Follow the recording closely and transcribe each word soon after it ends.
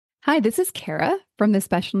Hi, this is Kara from the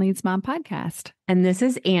Special Needs Mom podcast. And this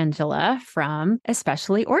is Angela from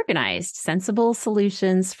Especially Organized, Sensible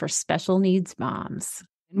Solutions for Special Needs Moms.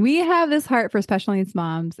 We have this heart for special needs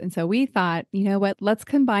moms. And so we thought, you know what, let's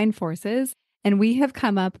combine forces. And we have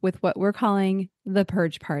come up with what we're calling the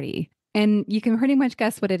Purge Party. And you can pretty much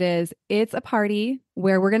guess what it is. It's a party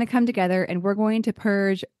where we're going to come together and we're going to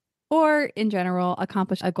purge, or in general,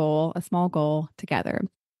 accomplish a goal, a small goal together.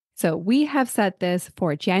 So we have set this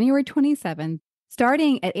for January 27th,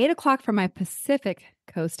 starting at 8 o'clock for my Pacific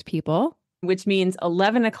Coast people. Which means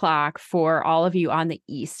 11 o'clock for all of you on the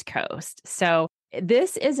East Coast. So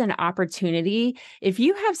this is an opportunity. If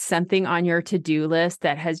you have something on your to-do list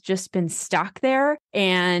that has just been stuck there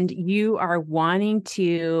and you are wanting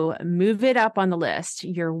to move it up on the list,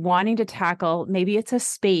 you're wanting to tackle, maybe it's a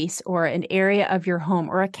space or an area of your home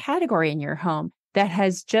or a category in your home that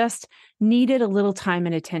has just needed a little time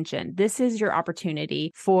and attention. This is your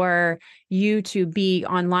opportunity for you to be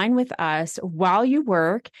online with us while you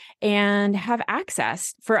work and have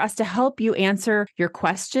access for us to help you answer your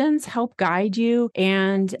questions, help guide you,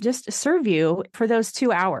 and just serve you for those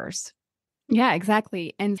 2 hours. Yeah,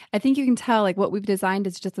 exactly. And I think you can tell like what we've designed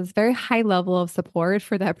is just this very high level of support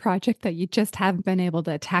for that project that you just haven't been able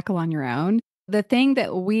to tackle on your own. The thing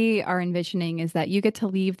that we are envisioning is that you get to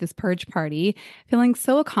leave this purge party feeling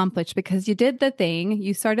so accomplished because you did the thing.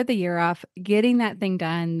 You started the year off getting that thing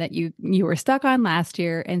done that you were stuck on last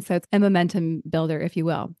year. And so it's a momentum builder, if you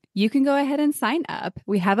will. You can go ahead and sign up.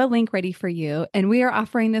 We have a link ready for you. And we are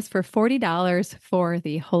offering this for $40 for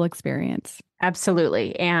the whole experience.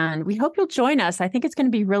 Absolutely. And we hope you'll join us. I think it's going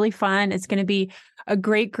to be really fun. It's going to be a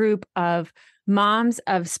great group of moms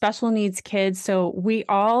of special needs kids. So we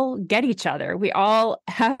all get each other. We all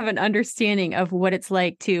have an understanding of what it's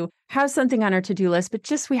like to have something on our to-do list, but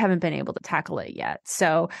just we haven't been able to tackle it yet.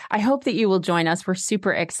 So I hope that you will join us. We're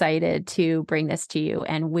super excited to bring this to you,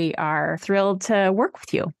 and we are thrilled to work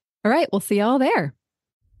with you. All right. We'll see you all there.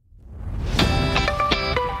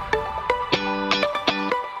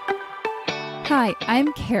 Hi,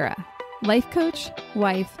 I'm Kara, life coach,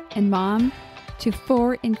 wife, and mom to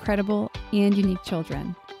 4 incredible and unique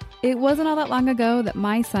children. It wasn't all that long ago that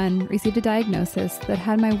my son received a diagnosis that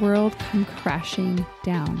had my world come crashing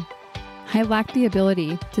down. I lacked the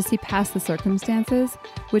ability to see past the circumstances,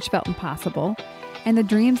 which felt impossible, and the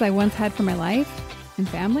dreams I once had for my life and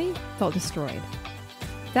family felt destroyed.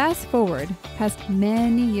 Fast forward past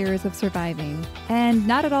many years of surviving and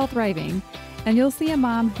not at all thriving, and you'll see a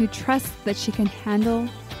mom who trusts that she can handle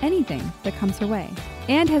anything that comes her way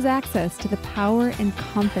and has access to the power and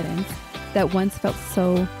confidence that once felt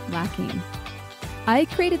so lacking. I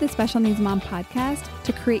created the Special Needs Mom podcast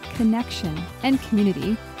to create connection and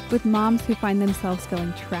community with moms who find themselves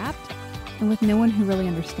feeling trapped and with no one who really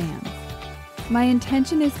understands. My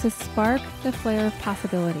intention is to spark the flare of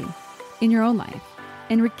possibility in your own life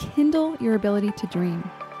and rekindle your ability to dream.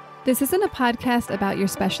 This isn't a podcast about your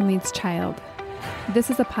special needs child. This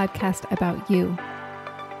is a podcast about you.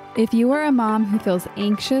 If you are a mom who feels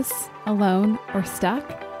anxious, alone, or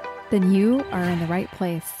stuck, then you are in the right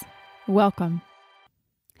place. Welcome.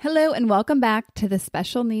 Hello, and welcome back to the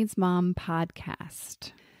Special Needs Mom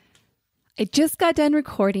podcast. I just got done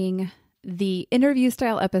recording the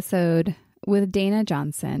interview-style episode with Dana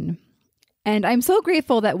Johnson. And I'm so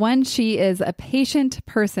grateful that, one, she is a patient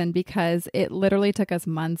person because it literally took us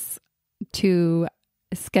months to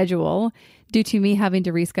schedule due to me having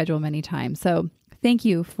to reschedule many times. So thank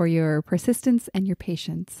you for your persistence and your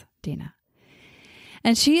patience, Dana.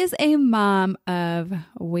 And she is a mom of,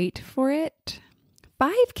 wait for it,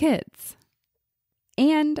 5 kids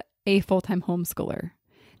and a full-time homeschooler.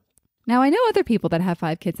 Now, I know other people that have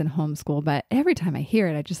 5 kids and homeschool, but every time I hear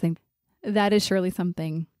it, I just think that is surely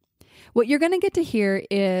something. What you're going to get to hear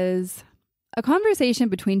is a conversation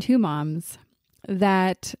between 2 moms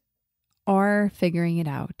that are figuring it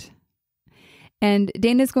out. And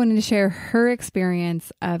Dana's going to share her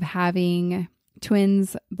experience of having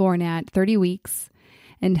twins born at 30 weeks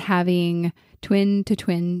and having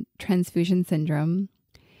twin-to-twin transfusion syndrome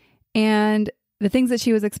and the things that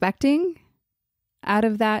she was expecting out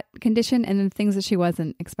of that condition and the things that she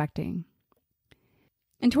wasn't expecting.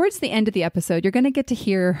 And towards the end of the episode, you're going to get to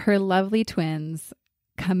hear her lovely twins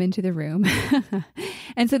come into the room.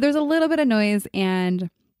 And so there's a little bit of noise, and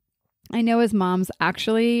I know as moms,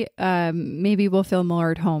 actually, maybe we'll feel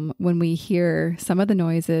more at home when we hear some of the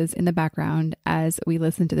noises in the background as we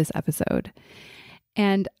listen to this episode.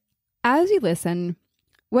 And as you listen,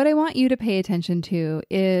 what I want you to pay attention to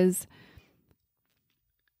is,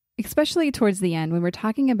 especially towards the end, when we're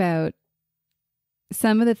talking about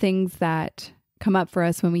some of the things that come up for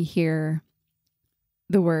us when we hear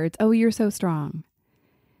the words, "Oh, you're so strong,"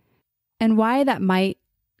 and why that might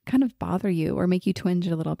kind of bother you or make you twinge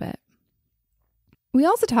a little bit. We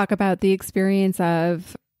also talk about the experience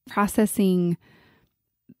of processing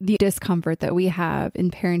the discomfort that we have in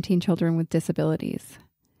parenting children with disabilities.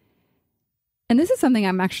 And this is something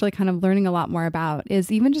I'm actually kind of learning a lot more about,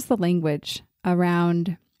 is even just the language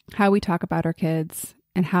around how we talk about our kids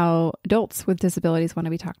and how adults with disabilities want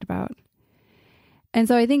to be talked about. And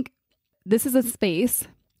so I think this is a space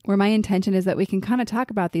where my intention is that we can kind of talk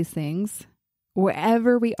about these things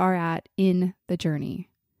wherever we are at in the journey.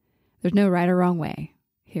 There's no right or wrong way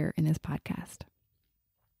here in this podcast.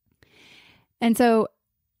 And so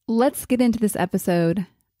let's get into this episode.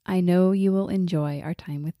 I know you will enjoy our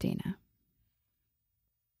time with Dana.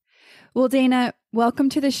 Well, Dana, welcome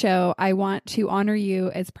to the show. I want to honor you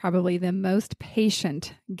as probably the most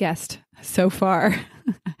patient guest so far.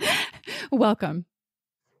 Welcome.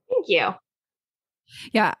 Thank you.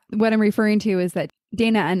 Yeah, what I'm referring to is that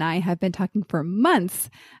Dana and I have been talking for months.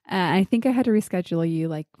 I think I had to reschedule you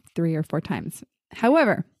like 3 or 4 times.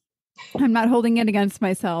 However, I'm not holding it against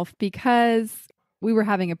myself because we were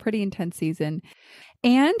having a pretty intense season,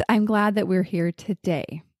 and I'm glad that we're here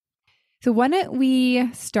today. So why don't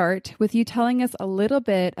we start with you telling us a little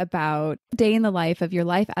bit about a day in the life of your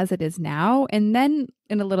life as it is now, and then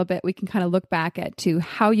in a little bit we can kind of look back at to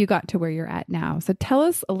how you got to where you're at now. So tell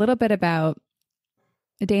us a little bit about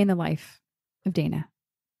a day in the life of Dana.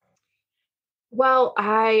 Well,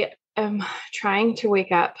 I am trying to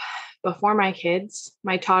wake up before my kids.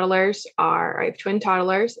 I have twin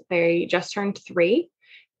toddlers. They just turned 3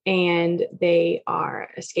 and they are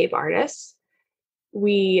escape artists.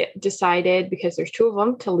 We decided, because there's 2 of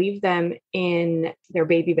them, to leave them in their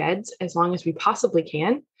baby beds as long as we possibly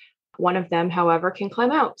can. One of them, however, can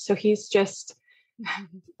climb out. So he's just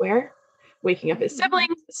waking up his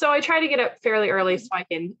siblings. So I try to get up fairly early so I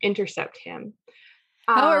can intercept him.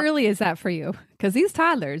 How early is that for you? Because these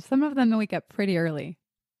toddlers, some of them wake up pretty early.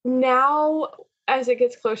 Now, as it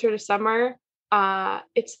gets closer to summer,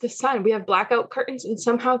 it's the sun. We have blackout curtains and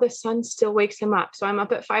somehow the sun still wakes him up. So I'm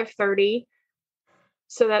up at 5:30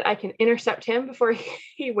 so that I can intercept him before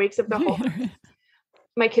he wakes up the whole time.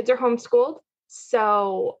 My kids are homeschooled,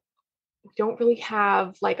 so we don't really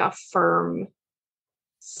have like a firm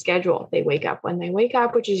schedule. They wake up when they wake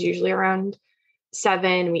up, which is usually around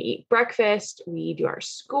 7. We eat breakfast. We do our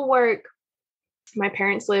schoolwork. My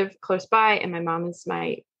parents live close by and my mom is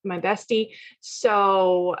my bestie.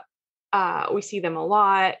 So we see them a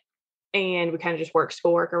lot and we kind of just work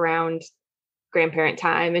schoolwork around grandparent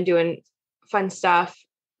time and doing fun stuff.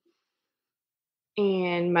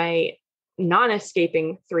 And my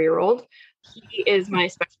non-escaping 3-year-old, he is my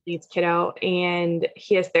special needs kiddo and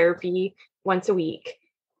he has therapy once a week.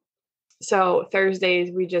 So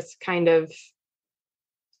Thursdays, we just kind of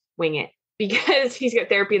wing it because he's got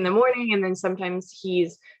therapy in the morning. And then sometimes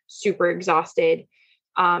he's super exhausted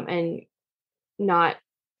and not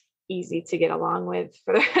easy to get along with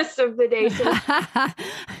for the rest of the day. So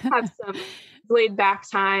have some laid back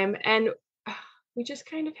time and we just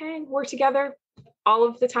kind of hang. We're together all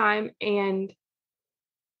of the time and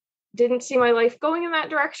didn't see my life going in that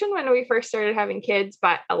direction when we first started having kids,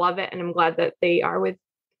 but I love it. And I'm glad that they are with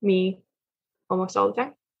me almost all the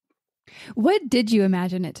time. What did you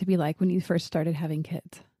imagine it to be like when you first started having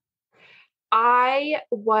kids? I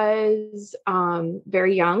was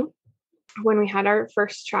very young when we had our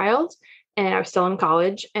first child and I was still in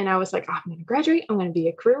college and I was like, I'm going to graduate. I'm going to be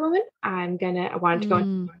a career woman. I wanted to go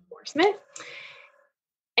into law enforcement.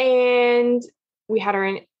 And we had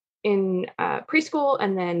her in preschool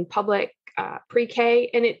and then public pre-K.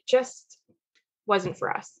 And it just wasn't for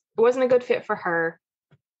us. It wasn't a good fit for her.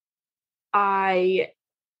 I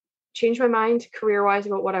changed my mind career-wise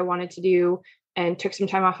about what I wanted to do and took some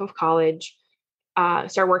time off of college,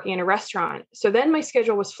 started working in a restaurant. So then my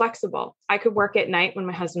schedule was flexible. I could work at night when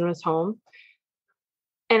my husband was home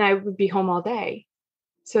and I would be home all day.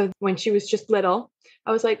 So when she was just little,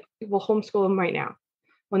 I was like, we'll homeschool them right now.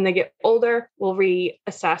 When they get older, we'll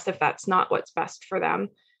reassess if that's not what's best for them.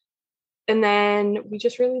 And then we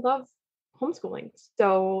just really love homeschooling.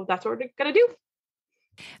 So that's what we're going to do.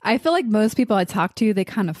 I feel like most people I talk to, they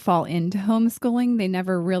kind of fall into homeschooling. They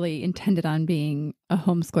never really intended on being a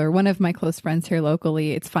homeschooler. One of my close friends here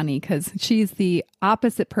locally, it's funny because she's the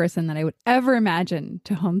opposite person that I would ever imagine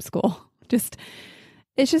to homeschool.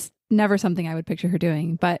 It's just never something I would picture her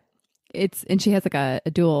doing. But and she has like a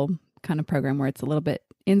dual kind of program where it's a little bit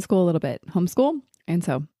in school, a little bit homeschool. And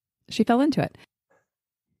so she fell into it.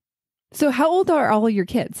 So how old are all of your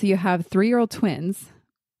kids? So you have 3-year-old twins.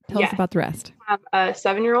 Tell us about the rest. I have a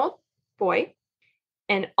 7-year-old boy,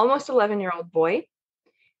 an almost 11-year-old boy,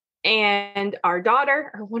 And our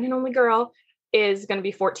daughter, our one and only girl, is going to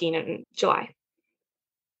be 14 in July.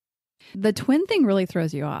 The twin thing really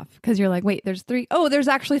throws you off because you're like, wait, there's 3. Oh, there's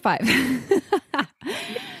actually 5.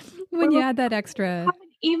 When you add that extra. Have an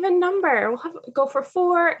even number. Go for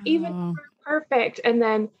 4, even number, perfect. And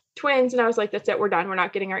then twins. And I was like, that's it. We're done. We're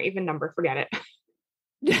not getting our even number. Forget it.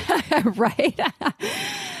 Right.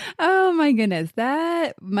 Oh my goodness.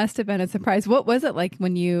 That must have been a surprise. What was it like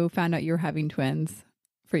when you found out you were having twins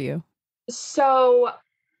for you? So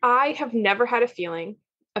I have never had a feeling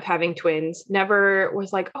of having twins. Never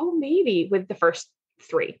was like, oh, maybe with the first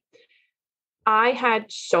 3. I had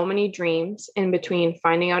so many dreams in between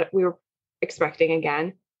finding out we were expecting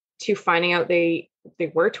again to finding out they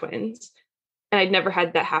were twins. And I'd never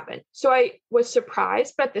had that happen. So I was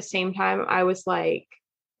surprised, but at the same time, I was like,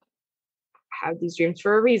 I have these dreams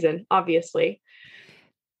for a reason, obviously.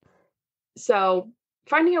 So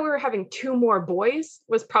finding out we were having 2 more boys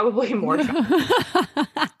was probably more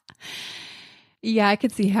shocking. Yeah, I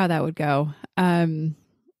could see how that would go.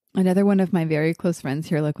 Another one of my very close friends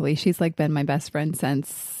here locally, she's like been my best friend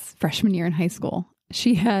since freshman year in high school.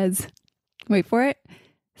 She has, wait for it,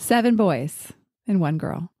 7 boys and 1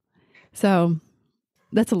 girl. So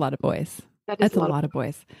that's a lot of boys. That's a lot of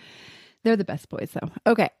boys. They're the best boys though.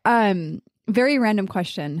 Okay. Very random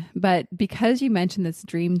question, but because you mentioned this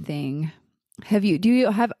dream thing, do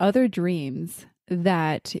you have other dreams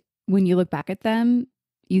that when you look back at them,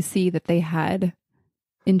 you see that they had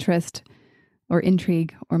interest or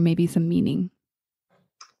intrigue or maybe some meaning?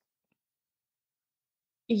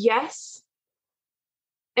 Yes.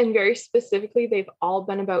 And very specifically, they've all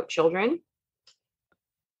been about children.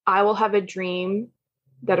 I will have a dream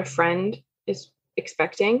that a friend is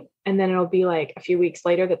expecting, and then it'll be like a few weeks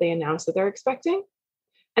later that they announce that they're expecting.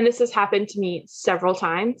 And this has happened to me several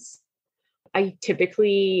times. I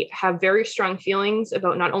typically have very strong feelings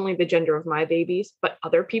about not only the gender of my babies, but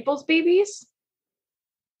other people's babies.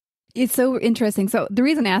 It's so interesting. So the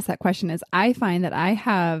reason I asked that question is I find that I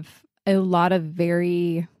have a lot of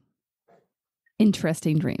very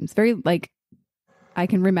interesting dreams. Very like I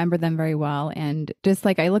can remember them very well. And just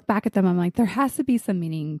like I look back at them, I'm like, there has to be some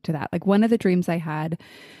meaning to that. Like one of the dreams I had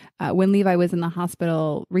when Levi was in the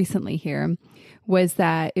hospital recently here was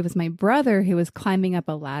that it was my brother who was climbing up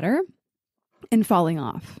a ladder and falling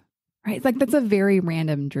off, right? It's like, that's a very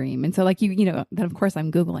random dream. And so like, then of course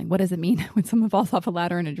I'm Googling, what does it mean when someone falls off a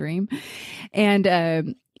ladder in a dream?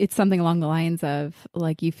 And it's something along the lines of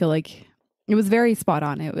like, you feel like it was very spot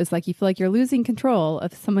on. It was like, you feel like you're losing control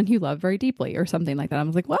of someone you love very deeply or something like that. I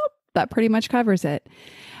was like, well, that pretty much covers it.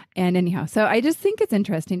 And anyhow, so I just think it's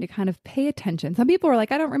interesting to kind of pay attention. Some people are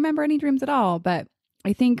like, I don't remember any dreams at all, but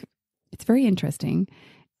I think it's very interesting.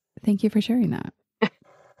 Thank you for sharing that.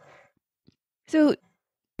 So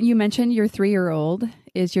you mentioned your 3-year-old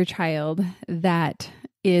is your child that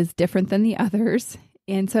is different than the others.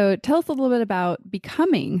 And so tell us a little bit about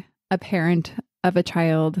becoming a parent of a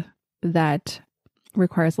child that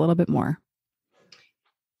requires a little bit more.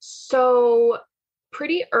 So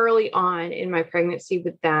pretty early on in my pregnancy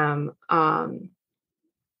with them,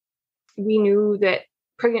 we knew that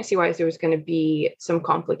pregnancy-wise, there was going to be some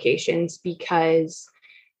complications because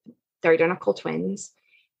they're identical twins.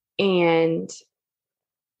 And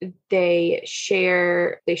they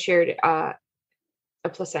shared a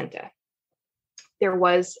placenta. There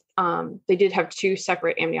was, they did have 2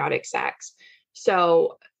 separate amniotic sacs.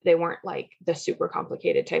 So they weren't like the super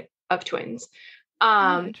complicated type of twins.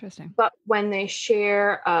 Interesting. But when they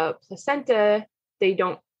share a placenta, they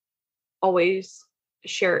don't always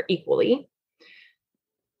share equally.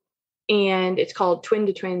 And it's called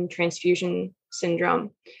twin-to-twin transfusion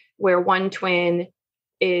syndrome, where one twin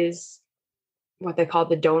is what they call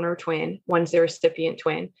the donor twin, one's the recipient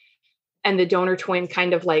twin. And the donor twin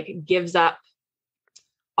kind of like gives up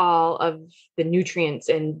all of the nutrients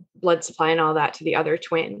and blood supply and all that to the other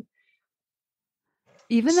twin.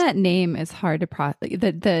 Even that name is hard to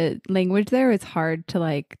the language there is hard to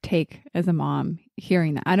like take as a mom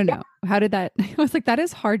hearing that. I don't know. How did that, I was like, that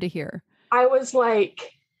is hard to hear. I was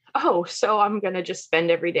like, oh, so I'm going to just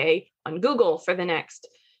spend every day on Google for the next,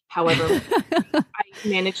 however, I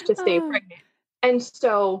managed to stay pregnant. And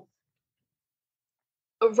so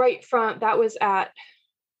right from that was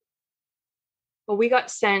we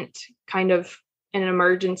got sent kind of in an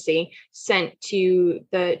emergency, sent to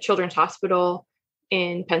the Children's Hospital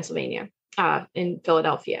in Pennsylvania, in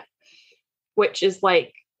Philadelphia, which is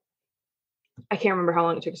like, I can't remember how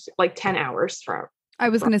long it took us, like 10 hours for. I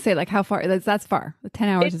was going to say like how far, that's far. 10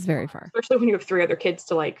 hours is very far. Especially when you have 3 other kids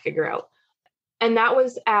to like figure out. And that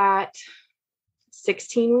was at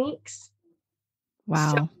 16 weeks.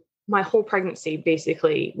 Wow. So my whole pregnancy,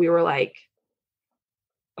 basically, we were like,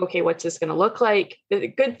 okay, what's this going to look like? The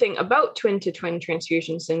good thing about twin to twin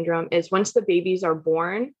transfusion syndrome is once the babies are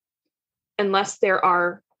born, unless there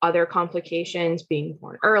are other complications, being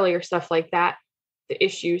born early or stuff like that, the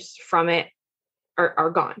issues from it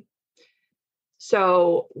are gone.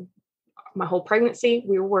 So my whole pregnancy,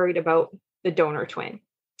 we were worried about the donor twin.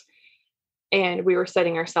 And we were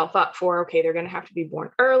setting ourselves up for, okay, they're going to have to be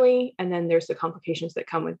born early. And then there's the complications that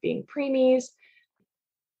come with being preemies,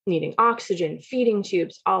 needing oxygen, feeding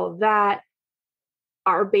tubes, all of that.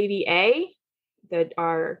 Our baby A,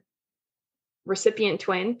 our recipient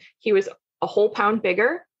twin, he was a whole pound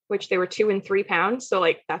bigger, which they were 2 and 3 pounds. So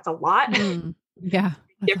like, that's a lot. Yeah.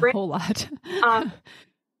 Different. A whole lot.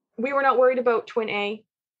 We were not worried about twin A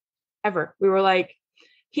ever. We were like,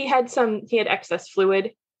 he had excess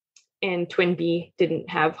fluid, and twin B didn't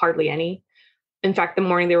have hardly any. In fact, the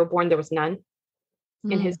morning they were born, there was none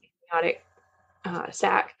in his amniotic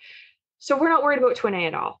sac. So we're not worried about twin A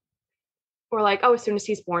at all. We're like, oh, as soon as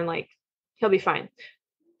he's born, like, he'll be fine.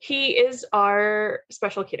 He is our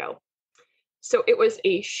special kiddo. So it was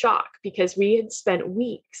a shock because we had spent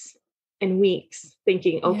weeks and weeks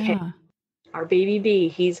thinking, okay, our baby B,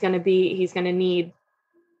 he's going to need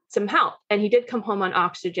some help. And he did come home on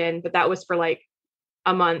oxygen, but that was for like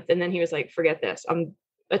a month. And then he was like, forget this. I'm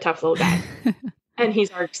a tough little guy. And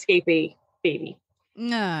he's our escapee baby.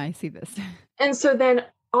 I see this. And so then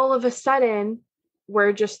all of a sudden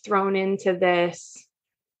we're just thrown into this,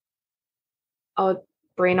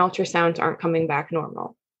 brain ultrasounds aren't coming back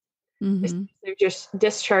normal. They're just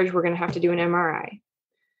discharged. We're going to have to do an MRI.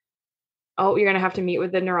 Oh, you're going to have to meet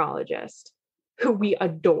with the neurologist, who we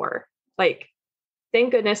adore. Like,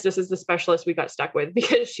 thank goodness this is the specialist we got stuck with,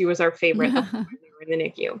 because she was our favorite when we were in the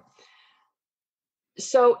NICU.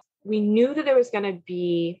 So we knew that there was going to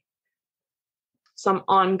be some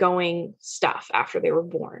ongoing stuff after they were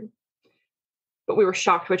born, but we were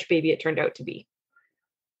shocked which baby it turned out to be.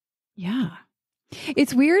 Yeah.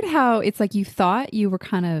 It's weird how it's like you thought you were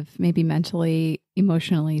kind of maybe mentally,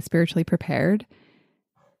 emotionally, spiritually prepared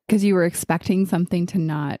because you were expecting something to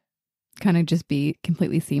not kind of just be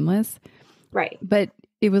completely seamless. Right. But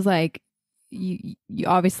it was like, you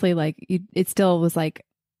obviously it still was like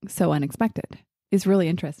so unexpected. It's really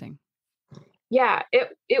interesting. Yeah,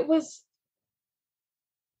 it was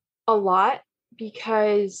a lot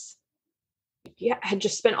because I had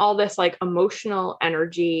just spent all this like emotional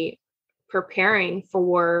energy preparing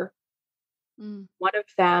for one of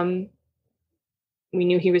them. We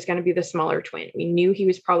knew he was going to be the smaller twin. We knew he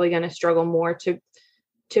was probably going to struggle more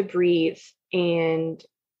to breathe and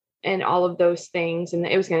all of those things. And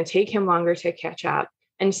it was going to take him longer to catch up.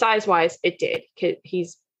 And size wise, it did.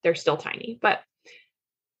 They're still tiny, but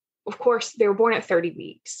of course they were born at 30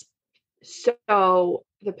 weeks. So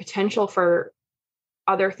the potential for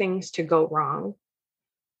other things to go wrong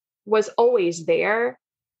was always there.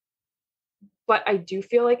 But I do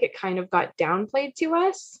feel like it kind of got downplayed to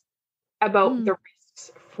us about the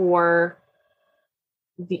risks for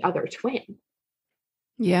the other twin.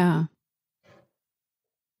 Yeah.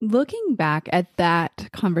 Looking back at that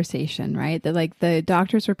conversation, right? That like the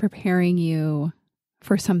doctors were preparing you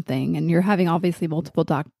for something and you're having obviously multiple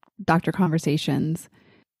doctor conversations.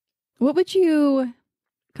 What would you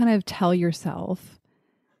kind of tell yourself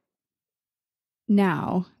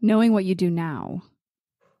now, knowing what you do now,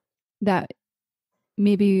 that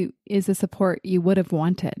maybe is the support you would have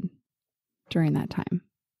wanted during that time?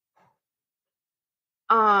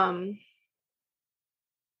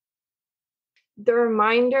 The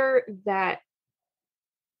reminder that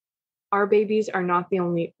our babies we're not the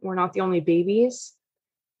only babies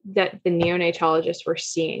that the neonatologists were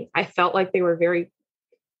seeing. I felt like they were very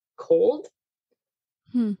cold.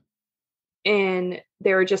 And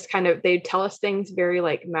they were just they'd tell us things very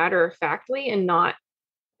like matter of factly and not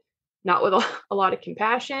with a lot of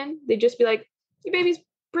compassion. They'd just be like, your baby's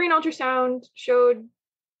brain ultrasound showed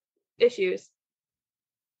issues.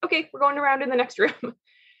 Okay, we're going around in the next room.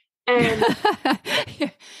 And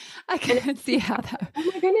yeah, I can see how that.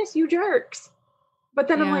 Oh my goodness, you jerks. But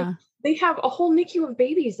then I'm like, they have a whole NICU of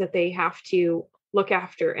babies that they have to look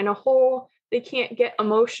after, and they can't get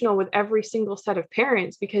emotional with every single set of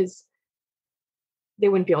parents because they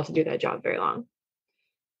wouldn't be able to do that job very long.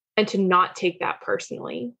 And to not take that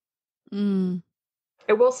personally. I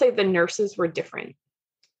will say the nurses were different.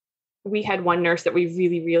 We had one nurse that we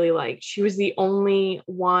really, really liked. She was the only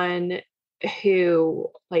one who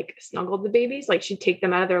like snuggled the babies. Like she'd take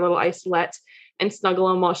them out of their little isolettes and snuggle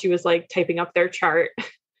them while she was like typing up their chart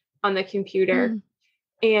on the computer.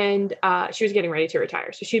 And she was getting ready to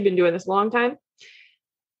retire. So she'd been doing this a long time.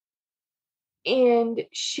 And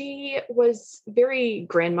she was very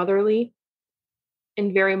grandmotherly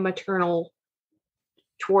and very maternal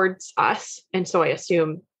towards us. And so I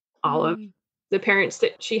assume all of the parents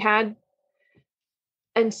that she had.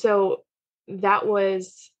 And so that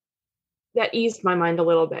eased my mind a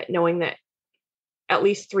little bit, knowing that at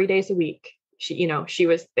least 3 days a week, she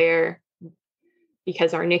was there,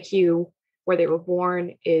 because our NICU where they were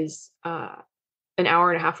born is an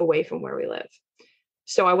hour and a half away from where we live.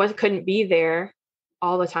 So I couldn't be there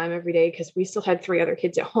all the time every day, because we still had 3 other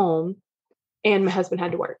kids at home and my husband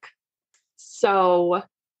had to work. So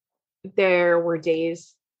there were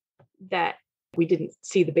days that we didn't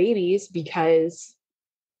see the babies because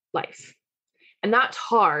life. And that's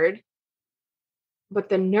hard. But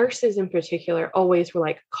the nurses in particular always were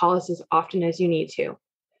like, call us as often as you need to.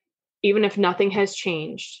 Even if nothing has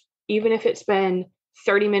changed, even if it's been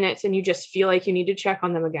 30 minutes and you just feel like you need to check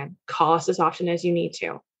on them again, call us as often as you need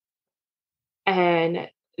to. And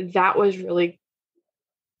that was really,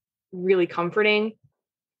 really comforting.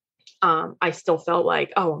 I still felt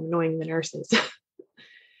like, oh, I'm annoying the nurses.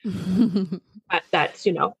 But that's,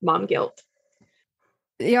 mom guilt.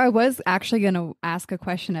 Yeah, I was actually going to ask a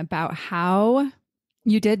question about how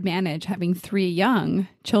you did manage having 3 young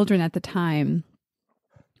children at the time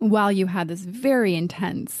while you had this very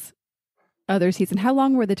intense other season. How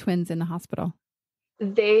long were the twins in the hospital?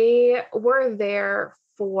 They were there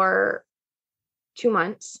for 2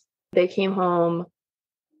 months. They came home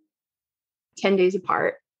 10 days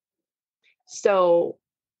apart. So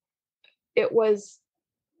it was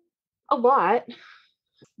a lot,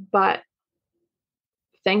 but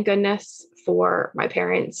thank goodness for my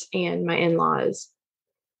parents and my in-laws.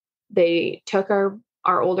 They took our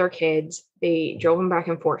older kids, they drove them back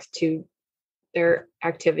and forth to their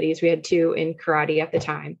activities. We had 2 in karate at the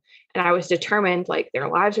time. And I was determined, like, their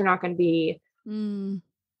lives are not going to be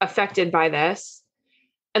affected by this.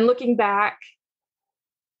 And looking back,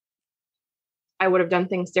 I would have done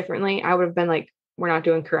things differently. I would have been like, we're not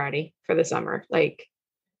doing karate for the summer. Like,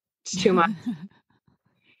 it's too much.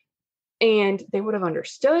 And they would have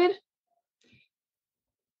understood.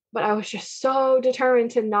 But I was just so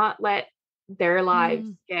determined to not let their lives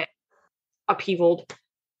get upheavaled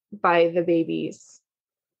by the babies.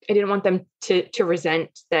 I didn't want them to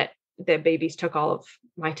resent that the babies took all of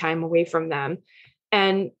my time away from them.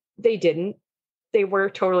 And they didn't. They were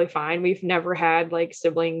totally fine. We've never had like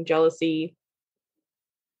sibling jealousy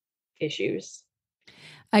issues.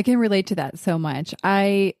 I can relate to that so much.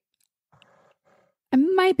 I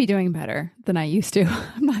might be doing better than I used to.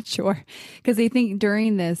 I'm not sure. Because I think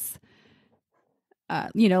during this,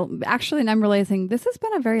 actually, and I'm realizing this has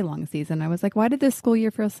been a very long season. I was like, why did this school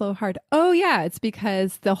year feel so hard? Oh, yeah, it's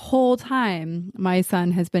because the whole time my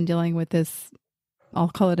son has been dealing with this, I'll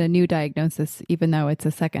call it a new diagnosis, even though it's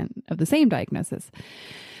a second of the same diagnosis.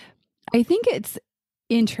 I think it's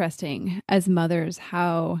interesting as mothers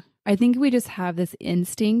how I think we just have this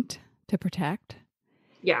instinct to protect.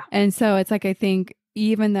 Yeah. And so it's like, I think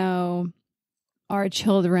even though our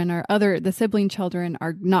children or the sibling children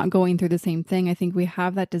are not going through the same thing, I think we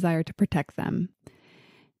have that desire to protect them.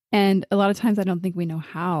 And a lot of times I don't think we know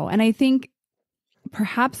how. And I think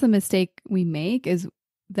perhaps the mistake we make is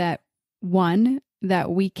that, one,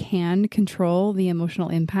 that we can control the emotional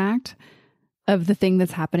impact of the thing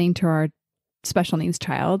that's happening to our special needs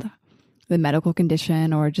child, the medical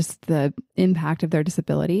condition, or just the impact of their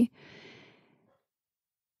disability.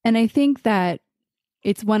 And I think that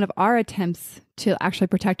it's one of our attempts to actually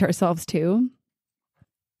protect ourselves too,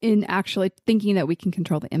 in actually thinking that we can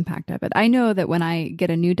control the impact of it. I know that when I get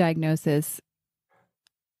a new diagnosis,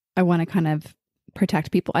 I want to kind of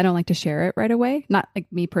protect people. I don't like to share it right away. Not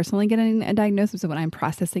like me personally getting a diagnosis, but when I'm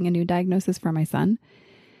processing a new diagnosis for my son.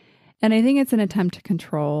 And I think it's an attempt to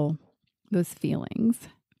control those feelings.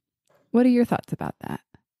 What are your thoughts about that?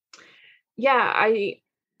 Yeah, I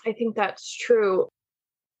think that's true.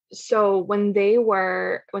 So when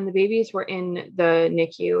the babies were in the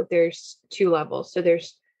NICU, there's 2 levels. So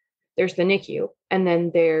there's the NICU, and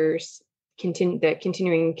then there's the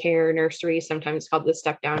continuing care nursery, sometimes called the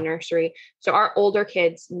step down nursery. So our older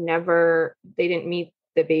kids they didn't meet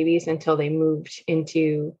the babies until they moved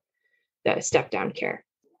into the step down care.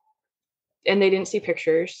 And they didn't see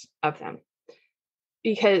pictures of them,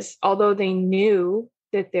 because although they knew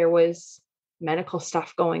that there was medical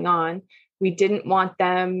stuff going on, we didn't want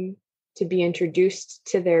them to be introduced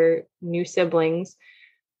to their new siblings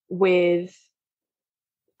with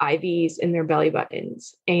IVs in their belly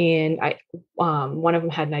buttons. And one of them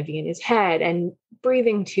had an IV in his head and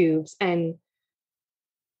breathing tubes and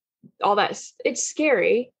all that. It's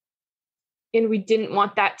scary. And we didn't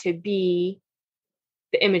want that to be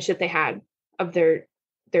the image that they had of their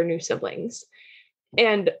new siblings.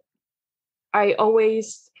 And I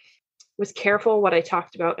always was careful what I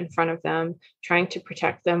talked about in front of them, trying to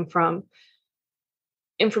protect them from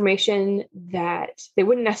information that they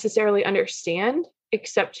wouldn't necessarily understand,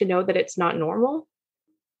 except to know that it's not normal.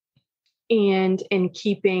 And in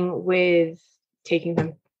keeping with taking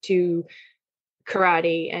them to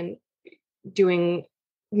karate and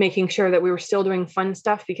making sure that we were still doing fun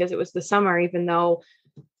stuff because it was the summer, even though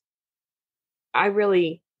I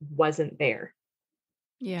really wasn't there.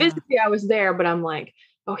 Yeah. Physically, I was there, but I'm like,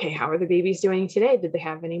 okay, how are the babies doing today? Did they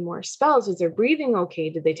have any more spells? Is their breathing okay?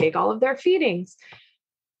 Did they take all of their feedings?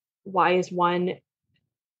 Why is one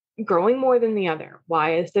growing more than the other?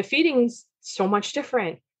 Why is the feedings so much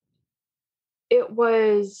different? It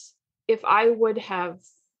was, if I would have,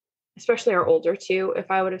 especially our older two,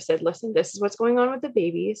 if I would have said, listen, this is what's going on with the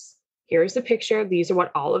babies. Here's the picture. These are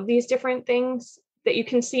what all of these different things that you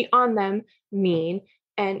can see on them mean.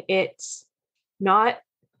 And it's not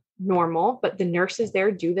normal, but the nurses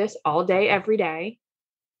there do this all day, every day.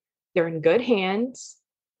 They're in good hands,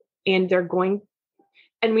 and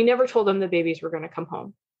and we never told them the babies were going to come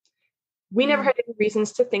home. We never had any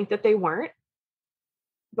reasons to think that they weren't,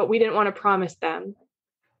 but we didn't want to promise them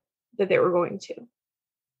that they were going to.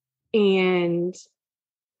 And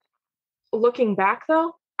looking back,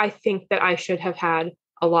 though, I think that I should have had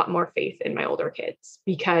a lot more faith in my older kids,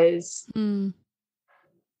 because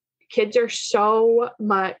kids are so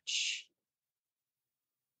much,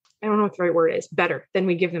 I don't know what the right word is, better than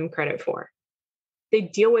we give them credit for. They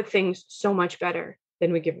deal with things so much better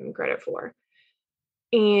than we give them credit for.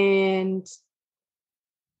 And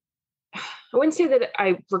I wouldn't say that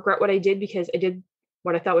I regret what I did, because I did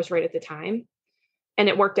what I thought was right at the time, and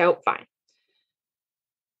it worked out fine.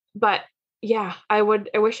 But yeah, I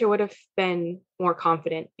wish I would have been more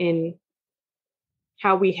confident in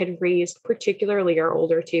how we had raised, particularly our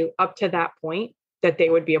older two, up to that point, that they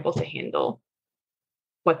would be able to handle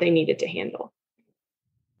what they needed to handle.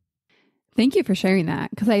 Thank you for sharing that,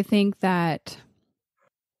 because I think that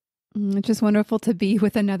it's just wonderful to be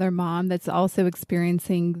with another mom that's also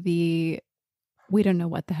experiencing we don't know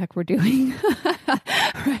what the heck we're doing,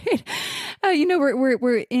 right?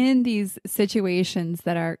 We're in these situations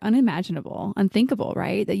that are unimaginable, unthinkable,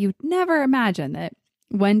 right? That you'd never imagine that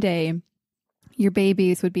one day your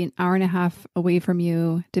babies would be an hour and a half away from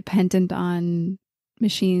you, dependent on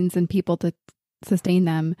machines and people to sustain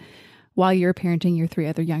them while you're parenting your 3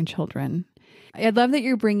 other young children. I love that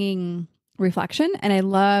you're bringing reflection, and I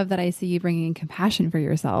love that I see you bringing compassion for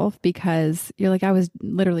yourself, because you're like, I was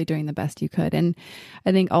literally doing the best you could. And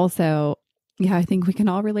I think also, I think we can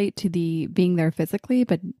all relate to the being there physically,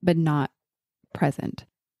 but not present.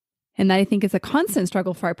 And that, I think, is a constant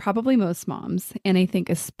struggle for probably most moms. And I think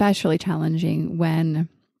especially challenging when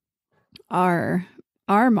our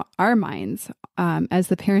minds, as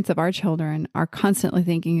the parents of our children, are constantly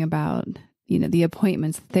thinking about, the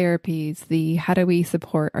appointments, therapies, how do we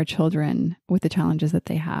support our children with the challenges that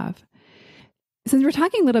they have. Since we're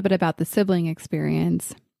talking a little bit about the sibling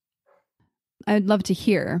experience, I'd love to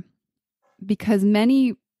hear, because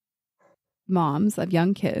many moms of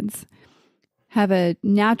young kids have a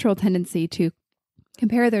natural tendency to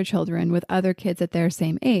compare their children with other kids at their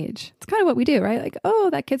same age. It's kind of what we do, right? Like, oh,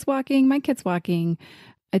 that kid's walking, my kid's walking.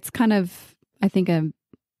 It's kind of, I think, a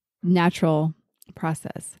natural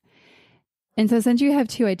process. And so since you have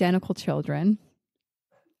 2 identical children,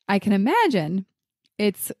 I can imagine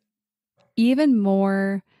it's even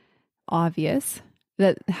more obvious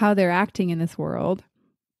that how they're acting in this world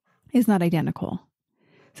is not identical.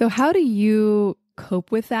 So how do you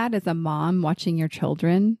cope with that as a mom watching your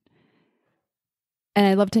children? And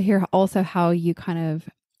I'd love to hear also how you kind of,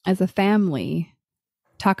 as a family,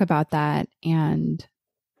 talk about that and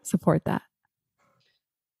support that.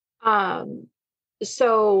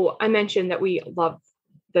 So I mentioned that we love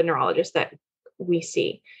the neurologist that we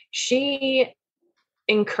see. She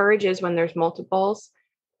encourages, when there's multiples,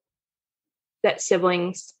 that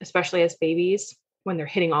siblings, especially as babies, when they're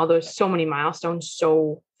hitting all those so many milestones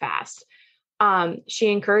so fast,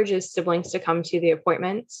 she encourages siblings to come to the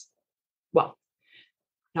appointments. Well,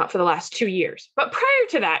 not for the last 2 years, but prior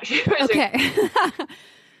to that, she was okay.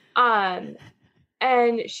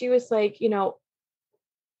 And she was like,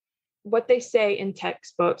 what they say in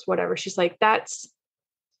textbooks, whatever. She's like, that's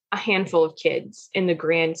a handful of kids in the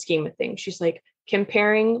grand scheme of things. She's like,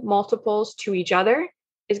 comparing multiples to each other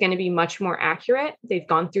is going to be much more accurate. They've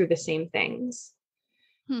gone through the same things.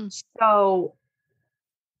 So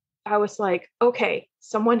I was like, okay,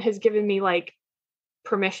 someone has given me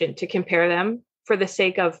permission to compare them for the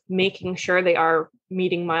sake of making sure they are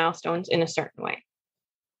meeting milestones in a certain way.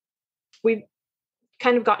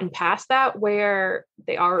 kind of gotten past that, where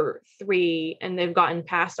they are 3 and they've gotten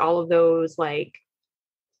past all of those like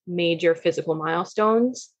major physical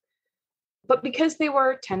milestones. But because they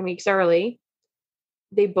were 10 weeks early,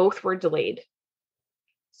 they both were delayed.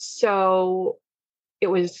 So it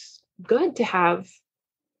was good to have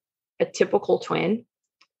a typical twin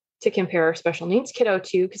to compare our special needs kiddo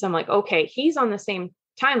to, because I'm like, okay, he's on the same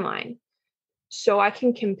timeline. So I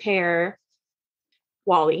can compare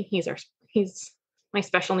Wally, he's my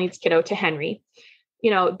special needs kiddo, to Henry.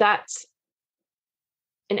 That's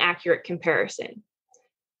an accurate comparison,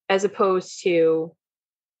 as opposed to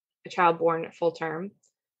a child born at full term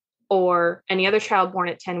or any other child born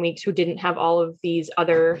at 10 weeks who didn't have all of these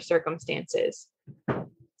other circumstances.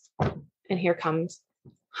 And here comes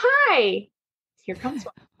my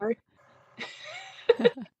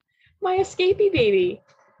escapee baby.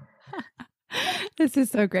 This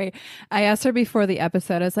is so great. I asked her before the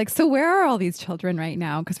episode, I was like, so where are all these children right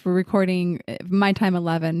now? Because we're recording my time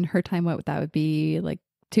 11, her time, what that would be like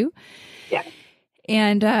 2. Yeah.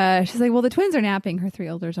 And she's like, well, the twins are napping. Her 3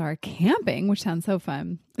 olders are camping, which sounds so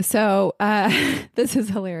fun. So this is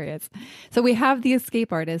hilarious. So we have the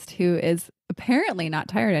escape artist who is apparently not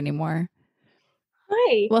tired anymore.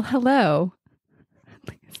 Hi. Well, hello.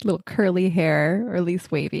 It's little curly hair, or at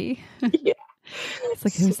least wavy. Yeah. It's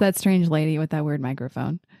like, who's that strange lady with that weird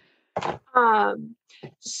microphone?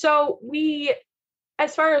 So we,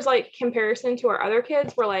 as far as like comparison to our other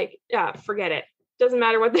kids, we're like, yeah, forget it. Doesn't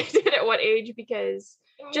matter what they did at what age, because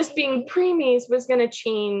just being preemies was going to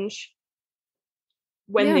change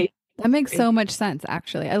when they. That makes so much sense,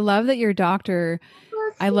 actually. I love that your doctor,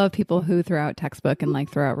 I love people who throw out textbook and like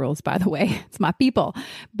throw out rules, by the way. It's my people.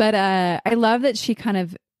 But I love that she kind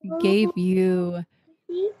of gave you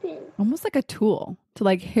almost like a tool to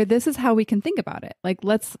like, here, this is how we can think about it. Like,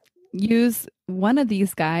 let's use one of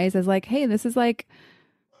these guys as like, hey, this is like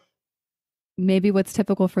maybe what's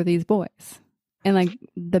typical for these boys and like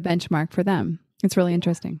the benchmark for them. It's really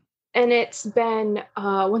interesting. And it's been,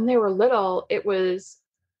 when they were little, it was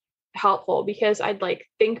helpful because I'd like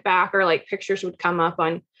think back, or like pictures would come up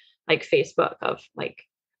on like Facebook of like,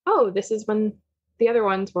 oh, this is when the other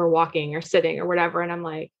ones were walking or sitting or whatever. And I'm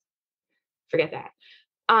like, forget that.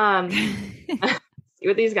 See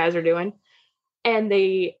what these guys are doing. And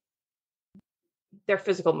their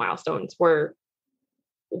physical milestones were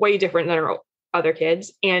way different than our other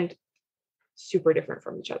kids and super different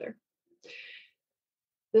from each other.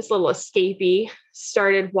 This little escapee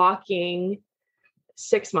started walking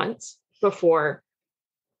 6 months before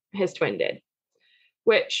his twin did,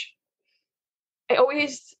 which I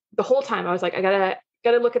always, the whole time I was like, I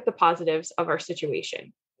gotta look at the positives of our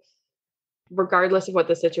situation, regardless of what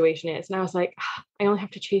the situation is. And I was like, I only have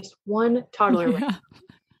to chase one toddler. Yeah.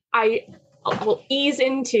 I will ease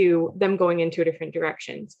into them going in 2 different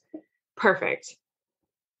directions. Perfect.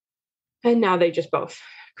 And now they just both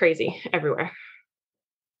crazy everywhere.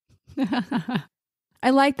 I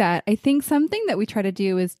like that. I think something that we try to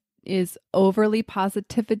do is overly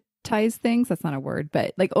positivize things. That's not a word,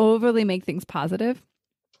 but like overly make things positive.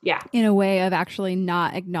 Yeah. In a way of actually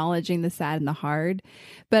not acknowledging the sad and the hard.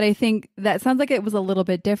 But I think that sounds like it was a little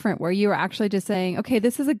bit different, where you were actually just saying, okay,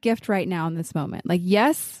 this is a gift right now in this moment. Like,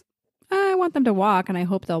 yes, I want them to walk and I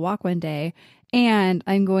hope they'll walk one day. And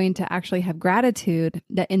I'm going to actually have gratitude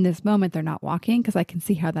that in this moment they're not walking, because I can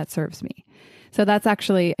see how that serves me. So that's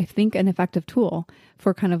actually, I think, an effective tool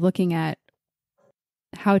for kind of looking at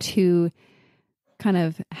how to kind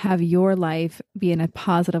of have your life be in a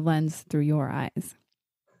positive lens through your eyes.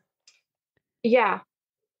 Yeah.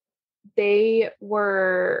 They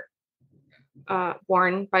were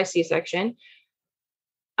born by C-section,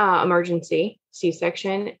 emergency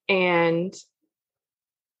C-section. And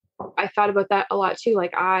I thought about that a lot too.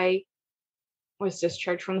 Like, I was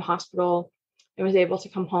discharged from the hospital and was able to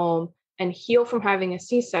come home and heal from having a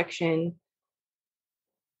C-section,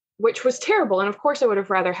 which was terrible. And of course I would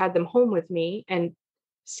have rather had them home with me and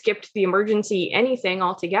skipped the emergency anything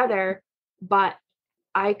altogether, but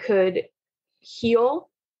I could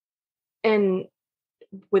heal and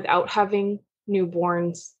without having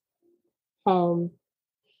newborns home,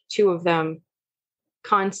 2 of them,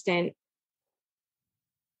 constant.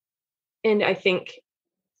 And I think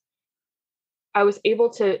I was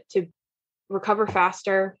able to recover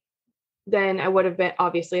faster than I would have been,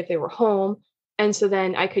 obviously, if they were home. And so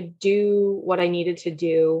then I could do what I needed to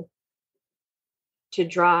do to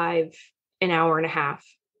drive an hour and a half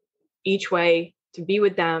each way to be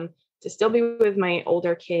with them, to still be with my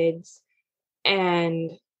older kids,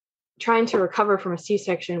 and trying to recover from a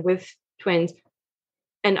C-section with twins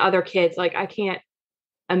and other kids. Like, I can't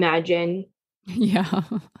imagine yeah,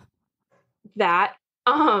 that.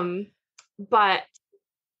 But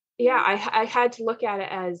yeah, I had to look at it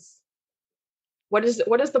as what is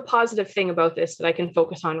the positive thing about this that I can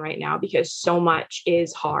focus on right now? Because so much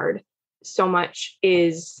is hard. So much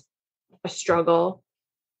is a struggle.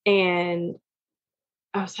 And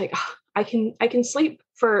I was like, "Oh, I can sleep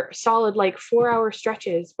for solid like 4-hour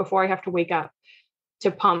stretches before I have to wake up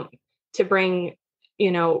to pump, to bring,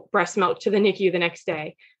 breast milk to the NICU the next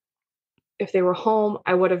day. If they were home,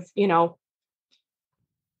 I would have, been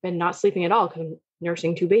not sleeping at all because I'm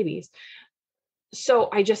nursing 2 babies. So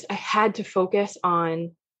I had to focus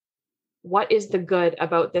on what is the good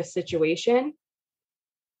about this situation,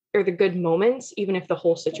 or the good moments, even if the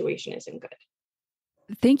whole situation isn't good.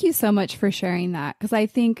 Thank you so much for sharing that. Because I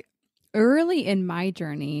think early in my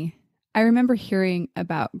journey, I remember hearing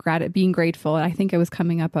about being grateful. And I think it was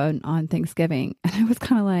coming up on Thanksgiving. And I was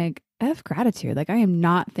kind of like, F gratitude. Like, I am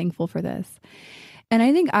not thankful for this. And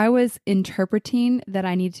I think I was interpreting that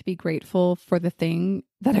I need to be grateful for the thing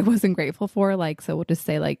that I wasn't grateful for. Like, so we'll just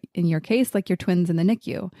say, like, in your case, like your twins in the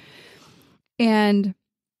NICU. And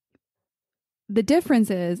the difference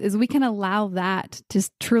is we can allow that to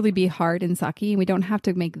truly be hard and sucky. And we don't have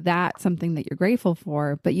to make that something that you're grateful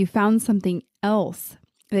for, but you found something else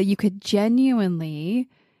that you could genuinely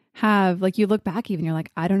have. Like, you look back even, you're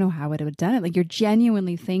like, I don't know how I would have done it. Like, you're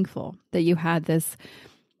genuinely thankful that you had this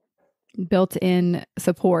built-in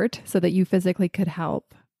support so that you physically could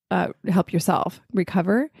help yourself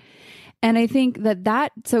recover. And I think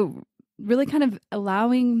so really kind of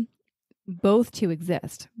allowing both to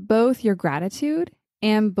exist, both your gratitude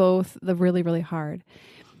and both the really, really hard.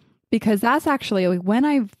 Because that's actually when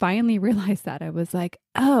I finally realized that, I was like,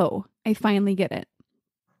 oh, I finally get it.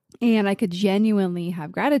 And I could genuinely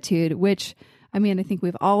have gratitude, which, I mean, I think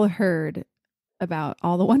we've all heard about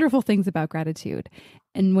all the wonderful things about gratitude.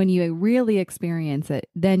 And when you really experience it,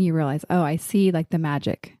 then you realize, oh, I see like the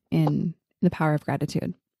magic in the power of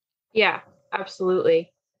gratitude. Yeah,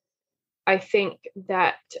 absolutely. I think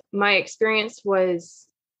that my experience was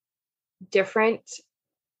different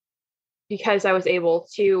because I was able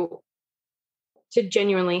to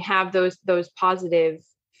genuinely have those positive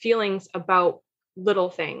feelings about little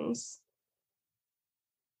things.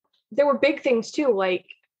 There were big things too, like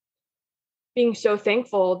being so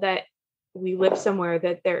thankful that we live somewhere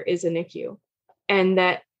that there is a NICU and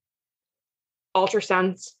that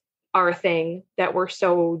ultrasounds are a thing, that were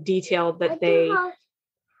so detailed that they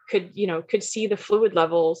could see the fluid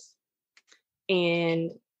levels,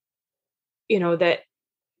 and that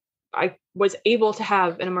I was able to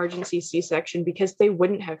have an emergency C-section because they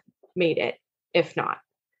wouldn't have made it if not.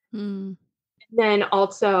 Then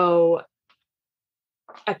also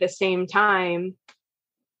at the same time,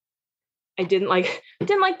 I didn't like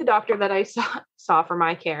the doctor that I saw for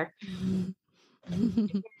my care.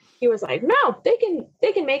 He was like, no, they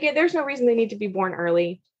can make it. There's no reason they need to be born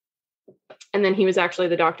early. And then he was actually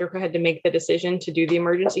the doctor who had to make the decision to do the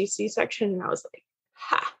emergency C-section. And I was like,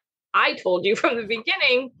 I told you from the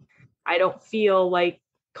beginning, I don't feel like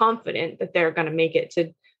confident that they're going to make it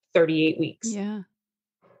to 38 weeks. Yeah.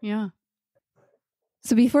 Yeah.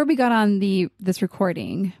 So before we got on this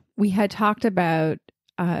recording, we had talked about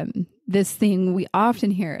this thing we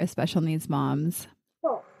often hear as special needs moms.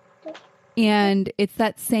 And it's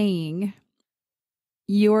that saying,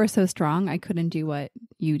 you're so strong, I couldn't do what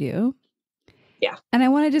you do. Yeah. And I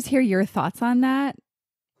want to just hear your thoughts on that.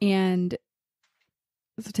 And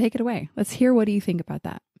so take it away. Let's hear, what do you think about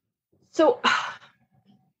that? So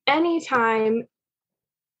anytime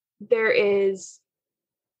there is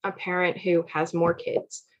a parent who has more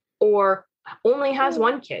kids or only has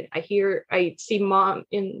one kid, I see mom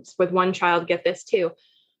with one child get this too,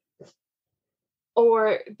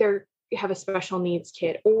 or they have a special needs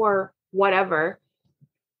kid or whatever.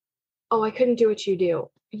 Oh, I couldn't do what you do.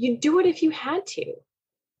 You do it if you had to.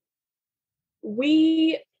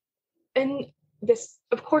 And this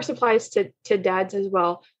of course applies to dads as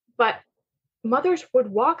well, but mothers would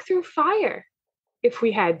walk through fire if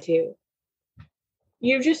we had to.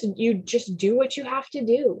 You just do what you have to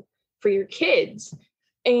do for your kids.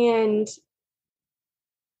 And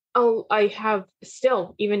I have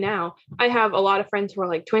still, even now, I have a lot of friends who are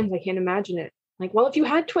like, twins, I can't imagine it. Like, well, if you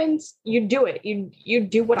had twins, you'd do it. You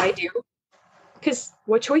do what I do, because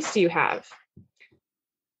what choice do you have?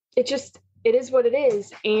 It is what it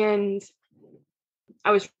is. And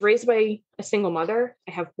I was raised by a single mother.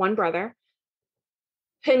 I have one brother,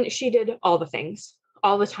 and she did all the things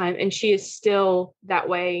all the time. And she is still that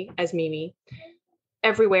way as Mimi,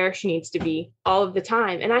 everywhere she needs to be all of the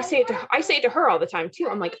time. And I say it to her all the time too.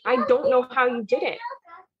 I'm like, I don't know how you did it.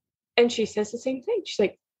 And she says the same thing. She's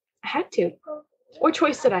like, I had to. What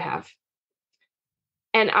choice did I have?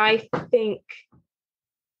 And I think,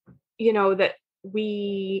 that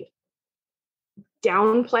we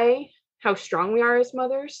downplay how strong we are as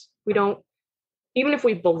mothers. We don't, even if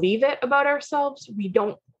we believe it about ourselves, we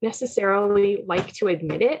don't necessarily like to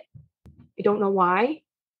admit it. I don't know why,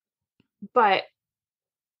 but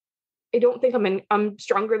I don't think I'm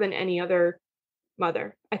stronger than any other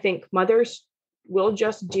mother. I think mothers will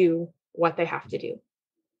just do what they have to do.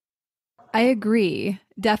 I agree.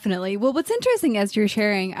 Definitely. Well, what's interesting as you're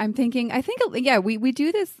sharing, I think, we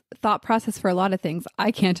do this thought process for a lot of things.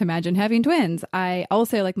 I can't imagine having twins. I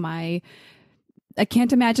also I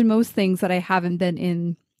can't imagine most things that I haven't been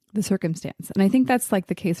in the circumstance. And I think that's like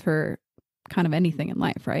the case for kind of anything in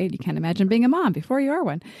life, right? You can't imagine being a mom before you are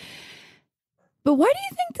one. But why do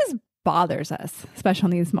you think this bothers us, special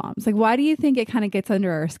needs moms? Like, why do you think it kind of gets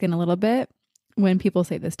under our skin a little bit when people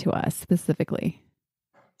say this to us specifically?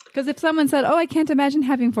 Because if someone said, "Oh, I can't imagine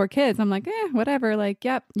having 4 kids," I'm like, whatever. Like,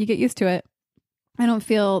 yep, you get used to it. I don't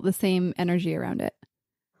feel the same energy around it.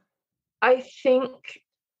 I think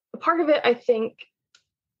part of it,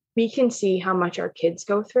 we can see how much our kids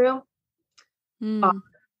go through,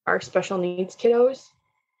 our special needs kiddos.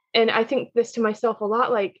 And I think this to myself a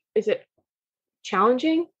lot, like, is it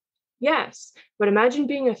challenging? Yes. But imagine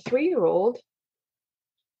being a 3-year-old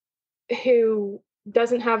who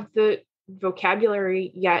doesn't have the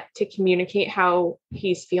vocabulary yet to communicate how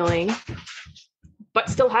he's feeling, but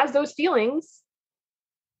still has those feelings.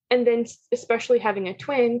 And then especially having a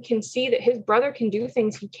twin, can see that his brother can do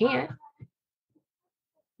things he can't.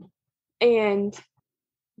 And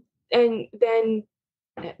then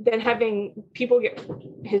having people get,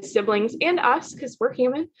 his siblings and us, because we're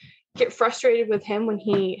human, get frustrated with him when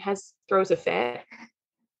he throws a fit.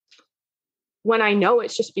 When I know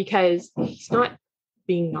it's just because he's not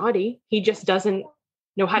being naughty. He just doesn't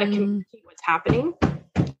know how to communicate what's happening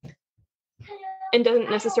and doesn't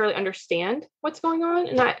necessarily understand what's going on.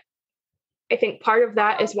 And I think part of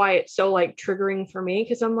that is why it's so like triggering for me,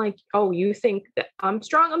 because I'm like, oh, you think that I'm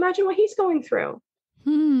strong? Imagine what he's going through.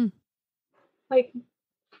 Like,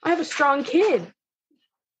 I have a strong kid.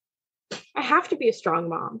 I have to be a strong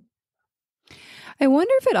mom. I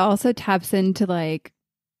wonder if it also taps into like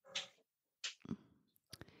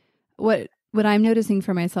what I'm noticing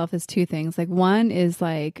for myself is 2 things. Like, one is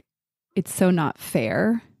like, it's so not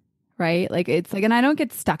fair, right? Like, it's like, and I don't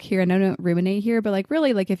get stuck here and I don't ruminate here, but like,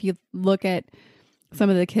 really, like, if you look at some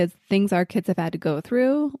of the things our kids have had to go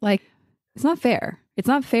through, like, it's not fair. It's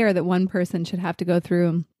not fair that one person should have to go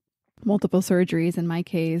through multiple surgeries in my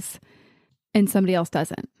case and somebody else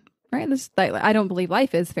doesn't, right? I don't believe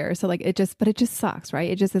life is fair. So like, it just sucks, right?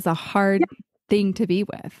 It just is a hard thing to be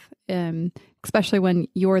with, especially when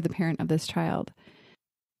you're the parent of this child.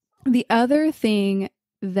 The other thing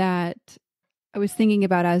that I was thinking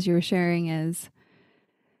about as you were sharing is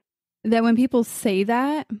that when people say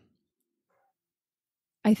that,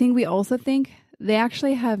 I think we also think they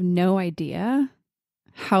actually have no idea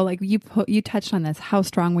how, like you touched on this, how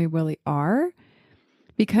strong we really are,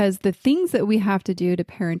 because the things that we have to do to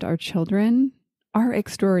parent our children are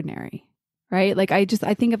extraordinary, right? Like, I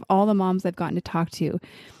think of all the moms I've gotten to talk to,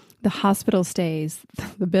 the hospital stays,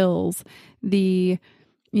 the bills, the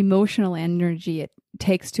emotional energy it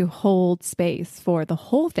takes to hold space for the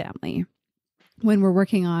whole family when we're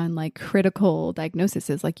working on like critical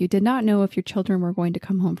diagnoses. Like, you did not know if your children were going to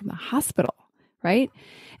come home from the hospital, right?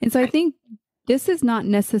 And so I think this is not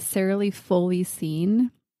necessarily fully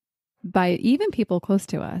seen by even people close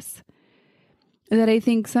to us. That I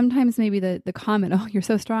think sometimes maybe the comment, "Oh, you're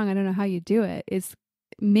so strong, I don't know how you do it," is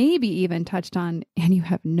maybe even touched on, and you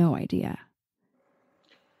have no idea.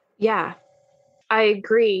 Yeah, I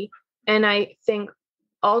agree. And I think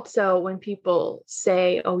also when people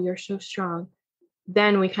say, "Oh, you're so strong,"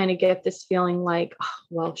 then we kind of get this feeling like, oh,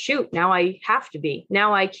 well, shoot, now I have to be.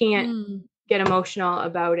 Now I can't get emotional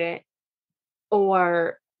about it,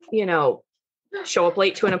 or, show up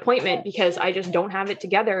late to an appointment because I just don't have it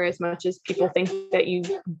together as much as people think that you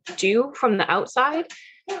do from the outside.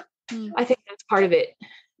 I think that's part of it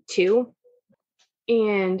too.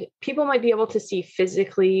 And people might be able to see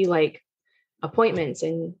physically like appointments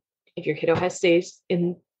and if your kiddo stays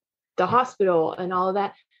in the hospital and all of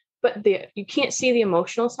that, but you can't see the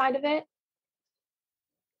emotional side of it.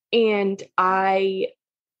 And I,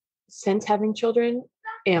 since having children,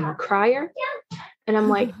 am a crier. And I'm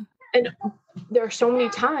like, and there are so many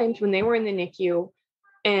times when they were in the NICU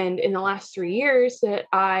and in the last 3 years that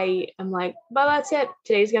I am like, well, that's it.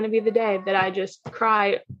 Today's going to be the day that I just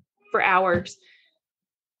cry for hours.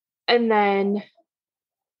 And then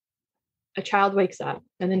a child wakes up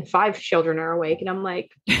and then 5 children are awake. And I'm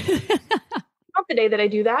like, okay, the day that I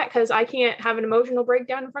do that because I can't have an emotional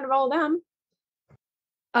breakdown in front of all of them.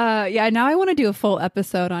 Yeah, now I want to do a full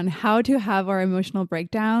episode on how to have our emotional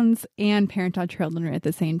breakdowns and parent our children at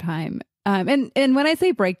the same time. And when I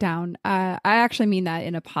say breakdown, I actually mean that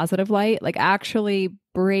in a positive light, like actually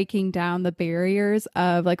breaking down the barriers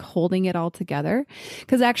of like holding it all together.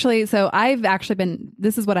 Because actually, so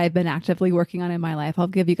this is what I've been actively working on in my life. I'll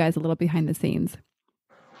give you guys a little behind the scenes.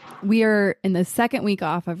 We are in the second week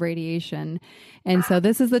off of radiation. And so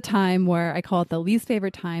this is the time where I call it the least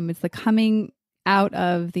favorite time. It's the coming out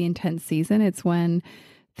of the intense season. It's when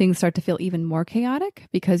things start to feel even more chaotic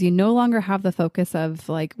because you no longer have the focus of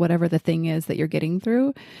like whatever the thing is that you're getting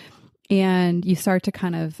through. And you start to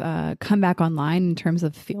kind of come back online in terms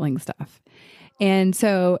of feeling stuff. And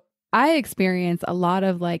so I experience a lot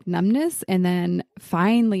of like numbness, and then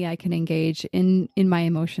finally I can engage in my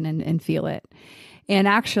emotion and feel it. And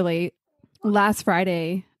actually last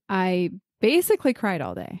Friday, I basically cried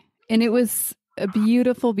all day, and it was a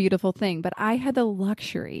beautiful, beautiful thing. But I had the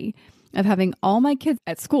luxury of having all my kids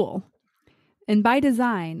at school. And by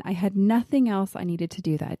design, I had nothing else I needed to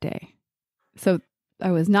do that day. So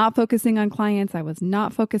I was not focusing on clients. I was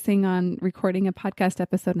not focusing on recording a podcast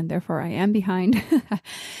episode, and therefore I am behind.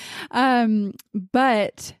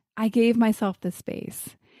 But I gave myself the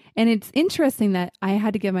space. And it's interesting that I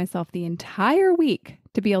had to give myself the entire week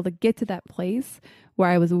to be able to get to that place where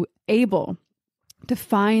I was able to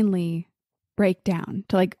finally break down,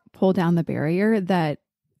 to like pull down the barrier that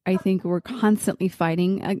I think we're constantly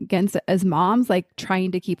fighting against as moms, like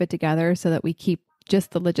trying to keep it together so that we keep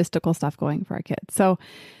just the logistical stuff going for our kids. So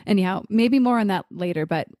anyhow, maybe more on that later,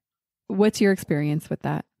 but what's your experience with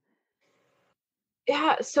that?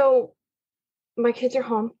 Yeah. So my kids are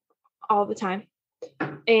home all the time,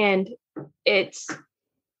 and it's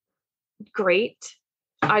great.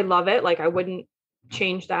 I love it. Like I wouldn't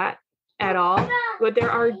change that at all. But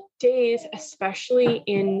there are days, especially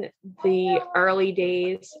in the early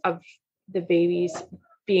days of the babies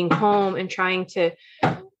being home and trying to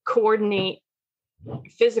coordinate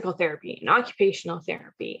physical therapy and occupational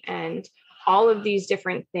therapy and all of these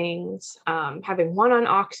different things, having one on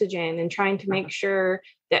oxygen and trying to make sure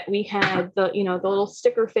that we had the little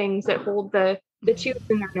sticker things that hold the tubes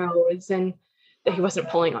in their nose and that he wasn't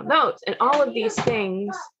pulling on those and all of these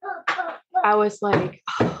things. I was like,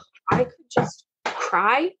 oh, I could just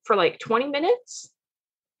cry for like 20 minutes.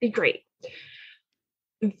 Be great.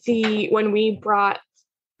 When we brought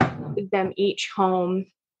them each home,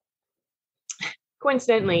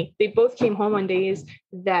 coincidentally, they both came home on days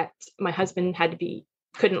that my husband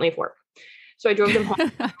couldn't leave work. So I drove them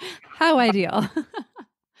home. How ideal.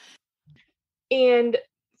 And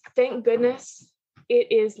thank goodness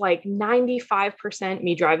it is like 95%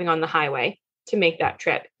 me driving on the highway to make that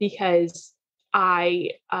trip, because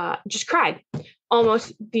I just cried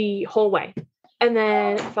almost the whole way. And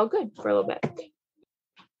then I felt good for a little bit.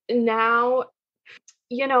 Now,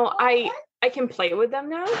 I can play with them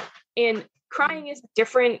now, and crying is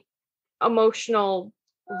different emotional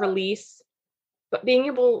release, but being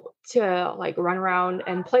able to like run around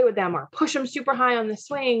and play with them or push them super high on the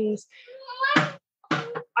swings,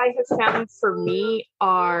 I have found for me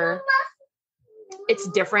it's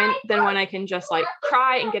different than when I can just like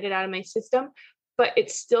cry and get it out of my system, but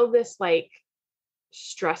it's still this like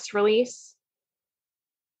stress release.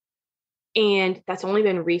 And that's only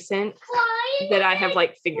been recent that I have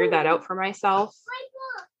like figured that out for myself.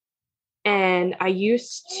 And I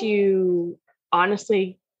used to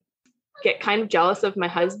honestly get kind of jealous of my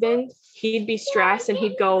husband. He'd be stressed and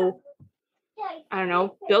he'd go, I don't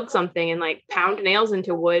know, build something and like pound nails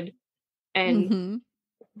into wood and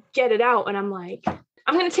get it out. And I'm like,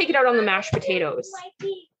 I'm going to take it out on the mashed potatoes.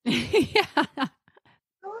 Yeah.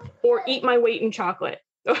 Or eat my weight in chocolate.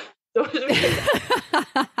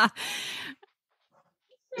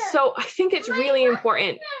 So I think it's really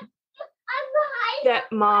important that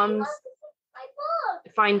moms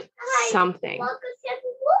find something.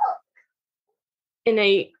 And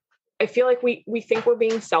I feel like we think we're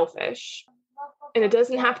being selfish, and it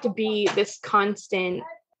doesn't have to be this constant,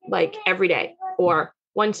 like every day or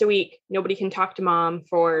once a week, nobody can talk to mom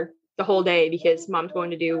for the whole day because mom's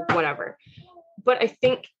going to do whatever. But I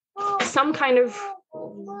think some kind of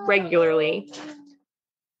regularly,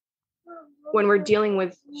 when we're dealing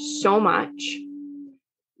with so much,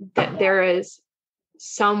 that there is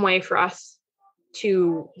some way for us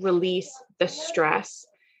to release the stress,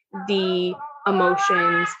 the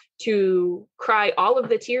emotions, to cry all of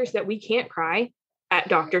the tears that we can't cry at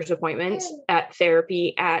doctor's appointments, at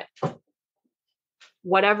therapy, at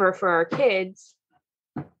whatever for our kids.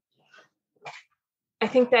 I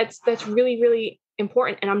think that's really, really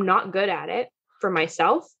important. And I'm not good at it. for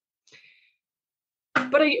myself.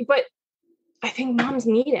 But I think moms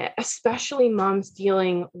need it, especially moms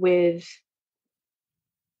dealing with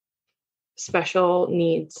special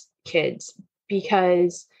needs kids,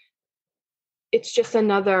 because it's just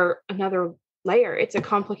another layer. It's a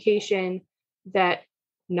complication that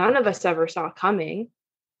none of us ever saw coming.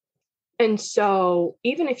 And so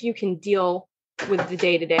even if you can deal with the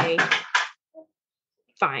day-to-day,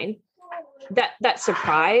 fine. That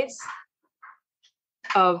surprise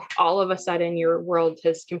of all of a sudden your world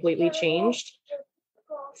has completely changed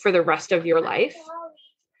for the rest of your life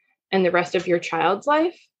and the rest of your child's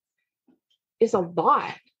life is a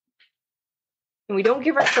lot. And we don't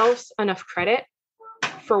give ourselves enough credit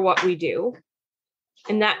for what we do.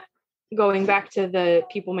 And that, going back to the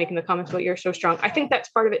people making the comments about you're so strong, I think that's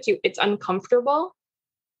part of it too. It's uncomfortable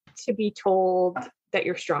to be told that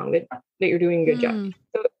you're strong, that you're doing a good job.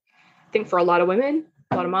 So I think for a lot of women,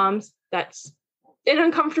 a lot of moms, that's an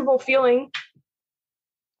uncomfortable feeling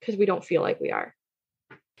because we don't feel like we are.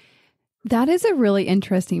 That is a really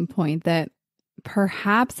interesting point, that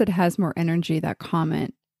perhaps it has more energy, that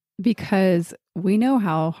comment, because we know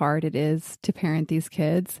how hard it is to parent these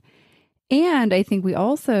kids. And I think we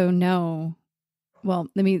also know, well,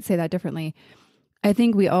 let me say that differently. I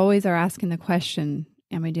think we always are asking the question,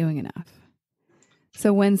 am I doing enough?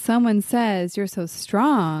 So when someone says you're so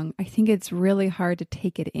strong, I think it's really hard to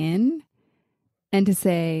take it in and to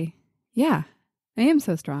say, yeah, I am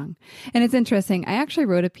so strong. And it's interesting. I actually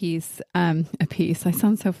wrote a piece. I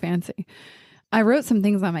sound so fancy. I wrote some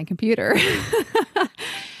things on my computer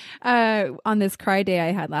on this cry day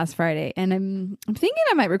I had last Friday. And I'm thinking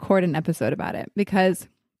I might record an episode about it, because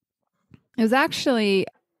it was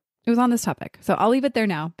on this topic. So I'll leave it there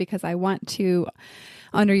now, because I want to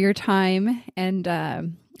honor your time and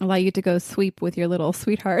allow you to go sweep with your little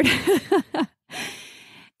sweetheart.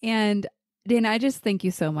 And Dana, I just thank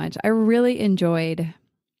you so much. I really enjoyed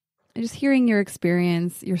just hearing your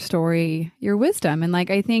experience, your story, your wisdom. And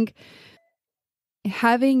I think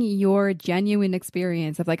having your genuine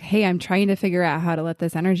experience of hey, I'm trying to figure out how to let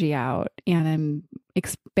this energy out, and I'm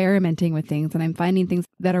experimenting with things, and I'm finding things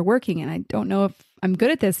that are working, and I don't know if I'm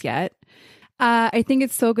good at this yet. I think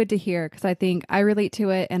it's so good to hear, because I think I relate to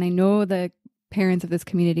it, and I know the parents of this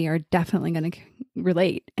community are definitely going to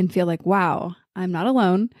relate and feel like, wow, I'm not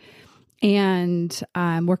alone, and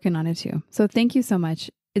I'm working on it too. So thank you so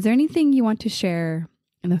much. Is there anything you want to share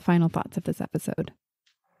in the final thoughts of this episode?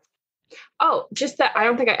 Oh, just that I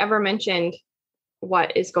don't think I ever mentioned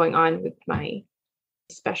what is going on with my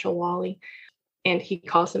special Wally, and he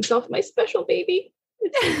calls himself my special baby.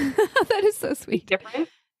 That is so sweet. Different.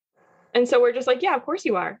 And so we're just yeah, of course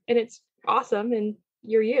you are. And it's awesome. And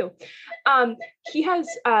you're you. He has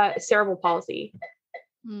cerebral palsy.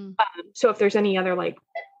 So if there's any other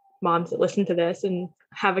moms that listen to this and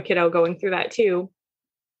have a kiddo going through that too,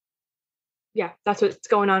 yeah, that's what's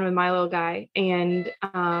going on with my little guy, and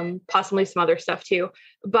possibly some other stuff too.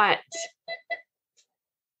 But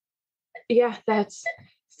yeah, that's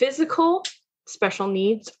physical. Special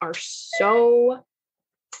needs are so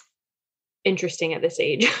interesting at this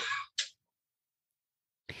age.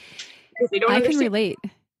 I can relate.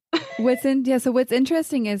 What's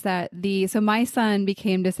interesting is that my son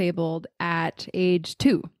became disabled at age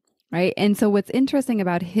 2, right? And so what's interesting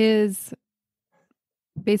about his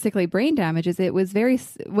basically brain damage is it was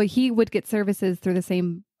he would get services through the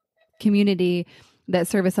same community that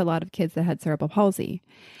service a lot of kids that had cerebral palsy.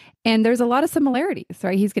 And there's a lot of similarities,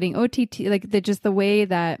 right? He's getting OTT, just the way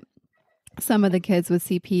that some of the kids with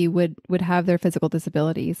CP would have their physical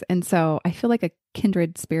disabilities. And so I feel like a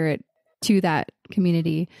kindred spirit to that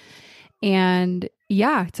community. And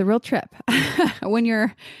yeah, it's a real trip.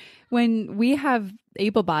 When we have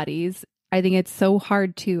able bodies, I think it's so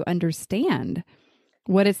hard to understand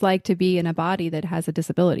what it's like to be in a body that has a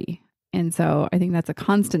disability. And so I think that's a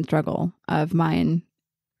constant struggle of mine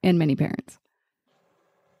and many parents.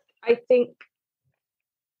 I think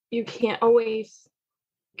you can't always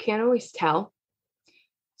tell.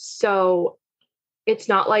 So it's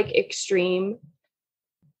not extreme,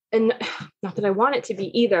 and not that I want it to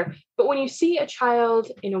be either, but when you see a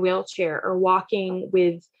child in a wheelchair or walking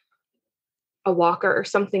with a walker or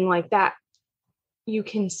something like that, you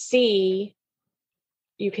can see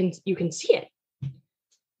it.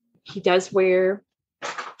 He does wear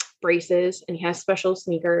braces and he has special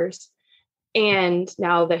sneakers. And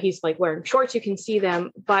now that he's wearing shorts, you can see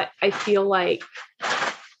them. But I feel like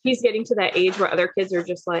he's getting to that age where other kids are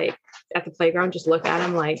just at the playground, just look at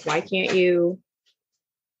him why can't you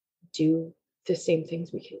do the same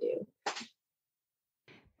things we can do?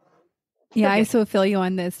 Yeah, I so feel you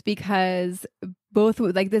on this, because both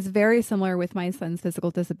like this very similar with my son's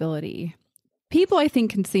physical disability. People, I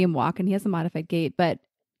think, can see him walk and he has a modified gait, but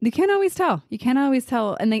you can't always tell. You can't always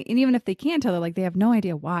tell. And even if they can tell, like they have no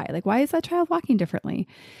idea why. Like, why is that child walking differently?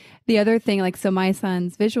 The other thing, like, so my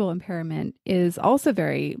son's visual impairment is also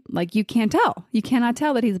very, like, you can't tell. You cannot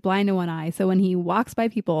tell that he's blind in one eye. So when he walks by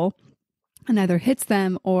people and either hits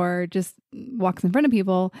them or just walks in front of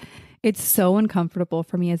people, it's so uncomfortable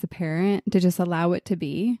for me as a parent to just allow it to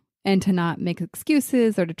be and to not make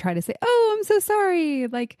excuses or to try to say, oh, I'm so sorry.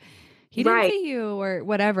 Like, he didn't see you or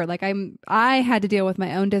whatever. Like I had to deal with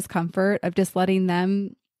my own discomfort of just letting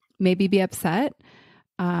them maybe be upset.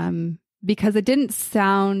 Because it didn't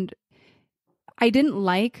sound, I didn't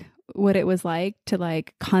like what it was like to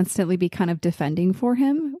like constantly be kind of defending for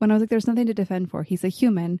him when I was like, there's nothing to defend for. He's a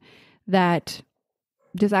human that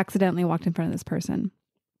just accidentally walked in front of this person.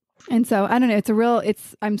 And so I don't know,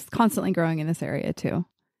 I'm constantly growing in this area too.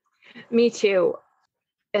 Me too.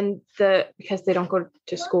 And because they don't go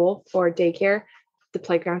to school or daycare, the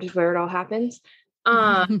playground is where it all happens.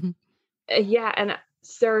 Yeah. And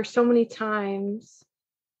there are so many times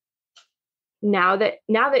now that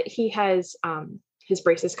he has his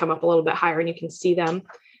braces come up a little bit higher and you can see them,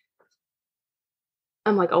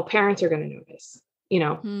 I'm like, oh, parents are going to notice,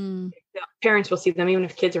 parents will see them even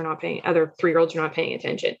if kids are not paying, other 3-year-olds are not paying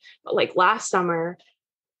attention. But like last summer,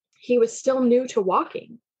 he was still new to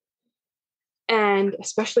walking, and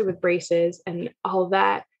especially with braces and all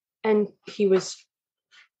that. And he was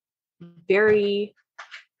very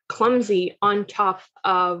clumsy on top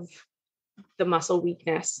of the muscle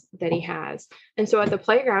weakness that he has. And so at the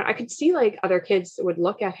playground, I could see like other kids would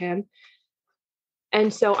look at him.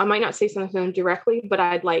 And so I might not say something to him directly, but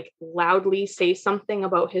I'd like loudly say something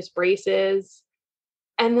about his braces.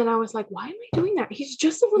 And then I was like, why am I doing that? He's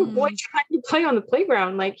just a little boy trying to play on the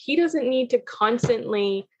playground. Like, he doesn't need to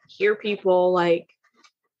constantly hear people like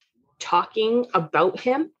talking about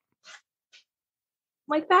him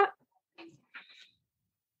like that.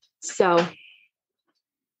 So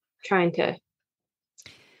trying to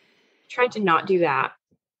not do that.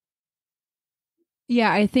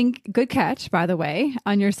 Yeah, I think good catch, by the way,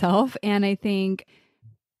 on yourself. And I think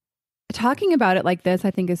talking about it like this,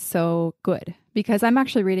 I think, is so good, because I'm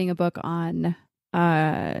actually reading a book on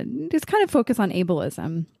just kind of focus on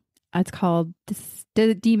ableism. It's called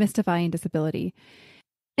Demystifying Disability.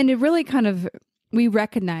 And it really kind of, we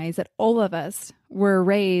recognize that all of us were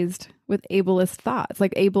raised with ableist thoughts,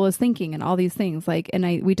 like ableist thinking and all these things, like,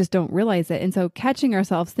 and we just don't realize it. And so catching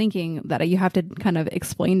ourselves thinking that you have to kind of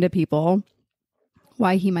explain to people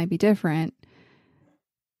why he might be different,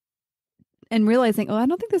 and realizing, oh, I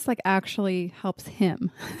don't think this like actually helps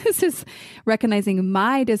him. This is recognizing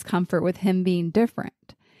my discomfort with him being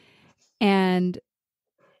different. And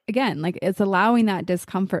again, like, it's allowing that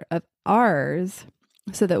discomfort of ours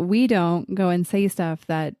so that we don't go and say stuff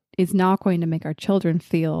that is not going to make our children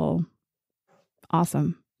feel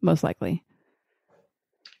awesome, most likely.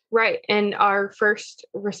 Right. And our first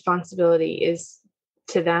responsibility is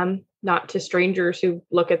to them, not to strangers who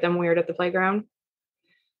look at them weird at the playground.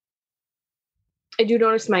 I do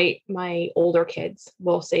notice my older kids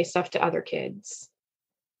will say stuff to other kids.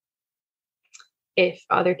 If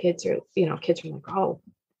other kids are, kids are like, oh,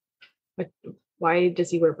 why does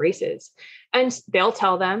he wear braces? And they'll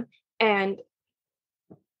tell them. And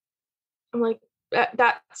I'm like,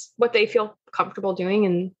 that's what they feel comfortable doing.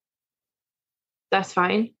 And that's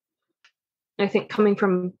fine. And I think coming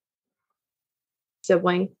from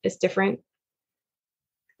sibling is different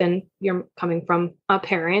than you're coming from a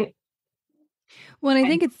parent. Well, I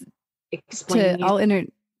think it's explaining. I'll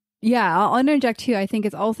interject too. I think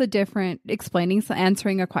it's also different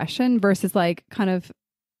answering a question versus like kind of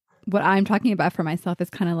what I'm talking about for myself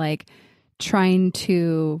is kind of like trying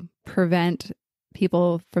to prevent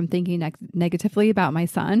people from thinking negatively about my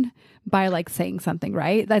son by like saying something,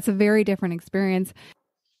 right? That's a very different experience.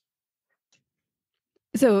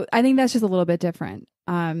 So I think that's just a little bit different.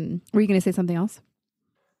 Were you going to say something else?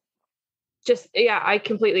 I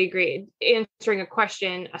completely agree. Answering a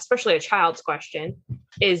question, especially a child's question,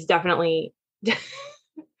 is definitely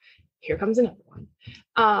here comes another one.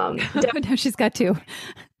 No, she's got two.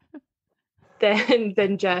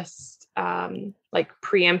 Than just like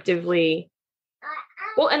preemptively,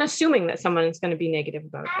 well, and assuming that someone is going to be negative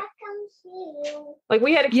about it. Like,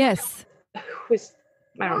 we had a kid who was,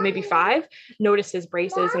 I don't know, maybe 5, noticed his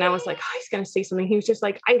braces, and I was like, oh, he's going to say something. He was just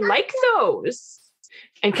like, I like those,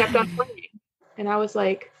 and kept on playing. And I was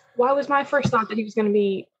like, why was my first thought that he was going to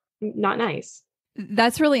be not nice?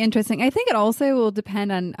 That's really interesting. I think it also will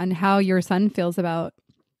depend on how your son feels about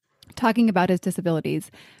talking about his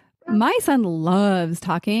disabilities. My son loves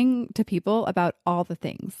talking to people about all the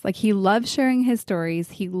things. Like he loves sharing his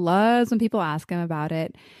stories. He loves when people ask him about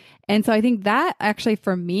it. And so I think that actually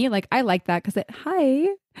for me, like I like that because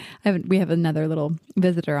we have another little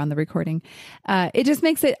visitor on the recording. It just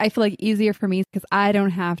makes it, I feel like easier for me because I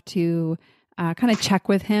don't have to kind of check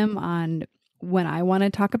with him on when I want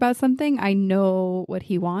to talk about something. I know what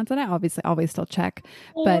he wants and I obviously always still check,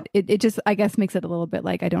 but it just, I guess, makes it a little bit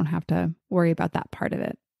like I don't have to worry about that part of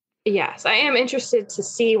it. Yes, I am interested to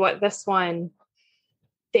see what this one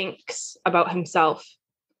thinks about himself.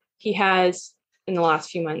 He has, in the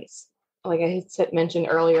last few months, like I had mentioned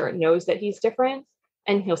earlier, knows that he's different.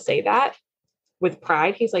 And he'll say that with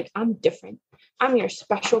pride. He's like, I'm different. I'm your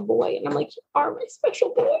special boy. And I'm like, you are my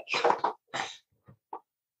special boy.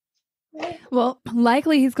 Well,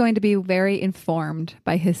 likely he's going to be very informed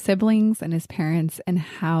by his siblings and his parents and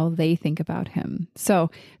how they think about him.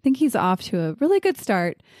 So I think he's off to a really good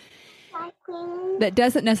start. That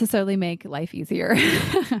doesn't necessarily make life easier.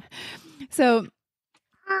 So,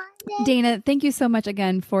 Dana, thank you so much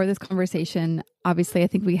again for this conversation. Obviously, I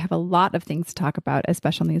think we have a lot of things to talk about as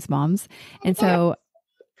special needs moms. And so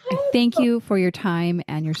I thank you for your time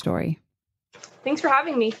and your story. Thanks for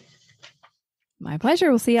having me. My pleasure.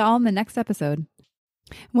 We'll see you all in the next episode.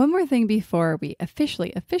 One more thing before we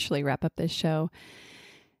officially wrap up this show.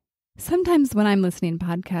 Sometimes when I'm listening to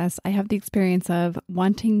podcasts, I have the experience of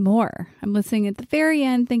wanting more. I'm listening at the very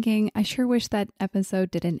end thinking, I sure wish that episode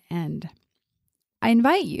didn't end. I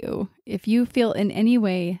invite you, if you feel in any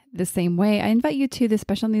way the same way, I invite you to the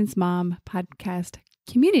Special Needs Mom podcast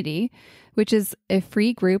community, which is a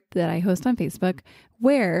free group that I host on Facebook,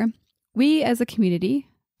 where we as a community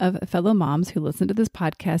of fellow moms who listen to this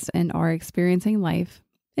podcast and are experiencing life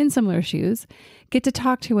in similar shoes, get to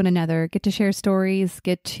talk to one another, get to share stories,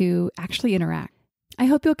 get to actually interact. I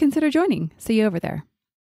hope you'll consider joining. See you over there.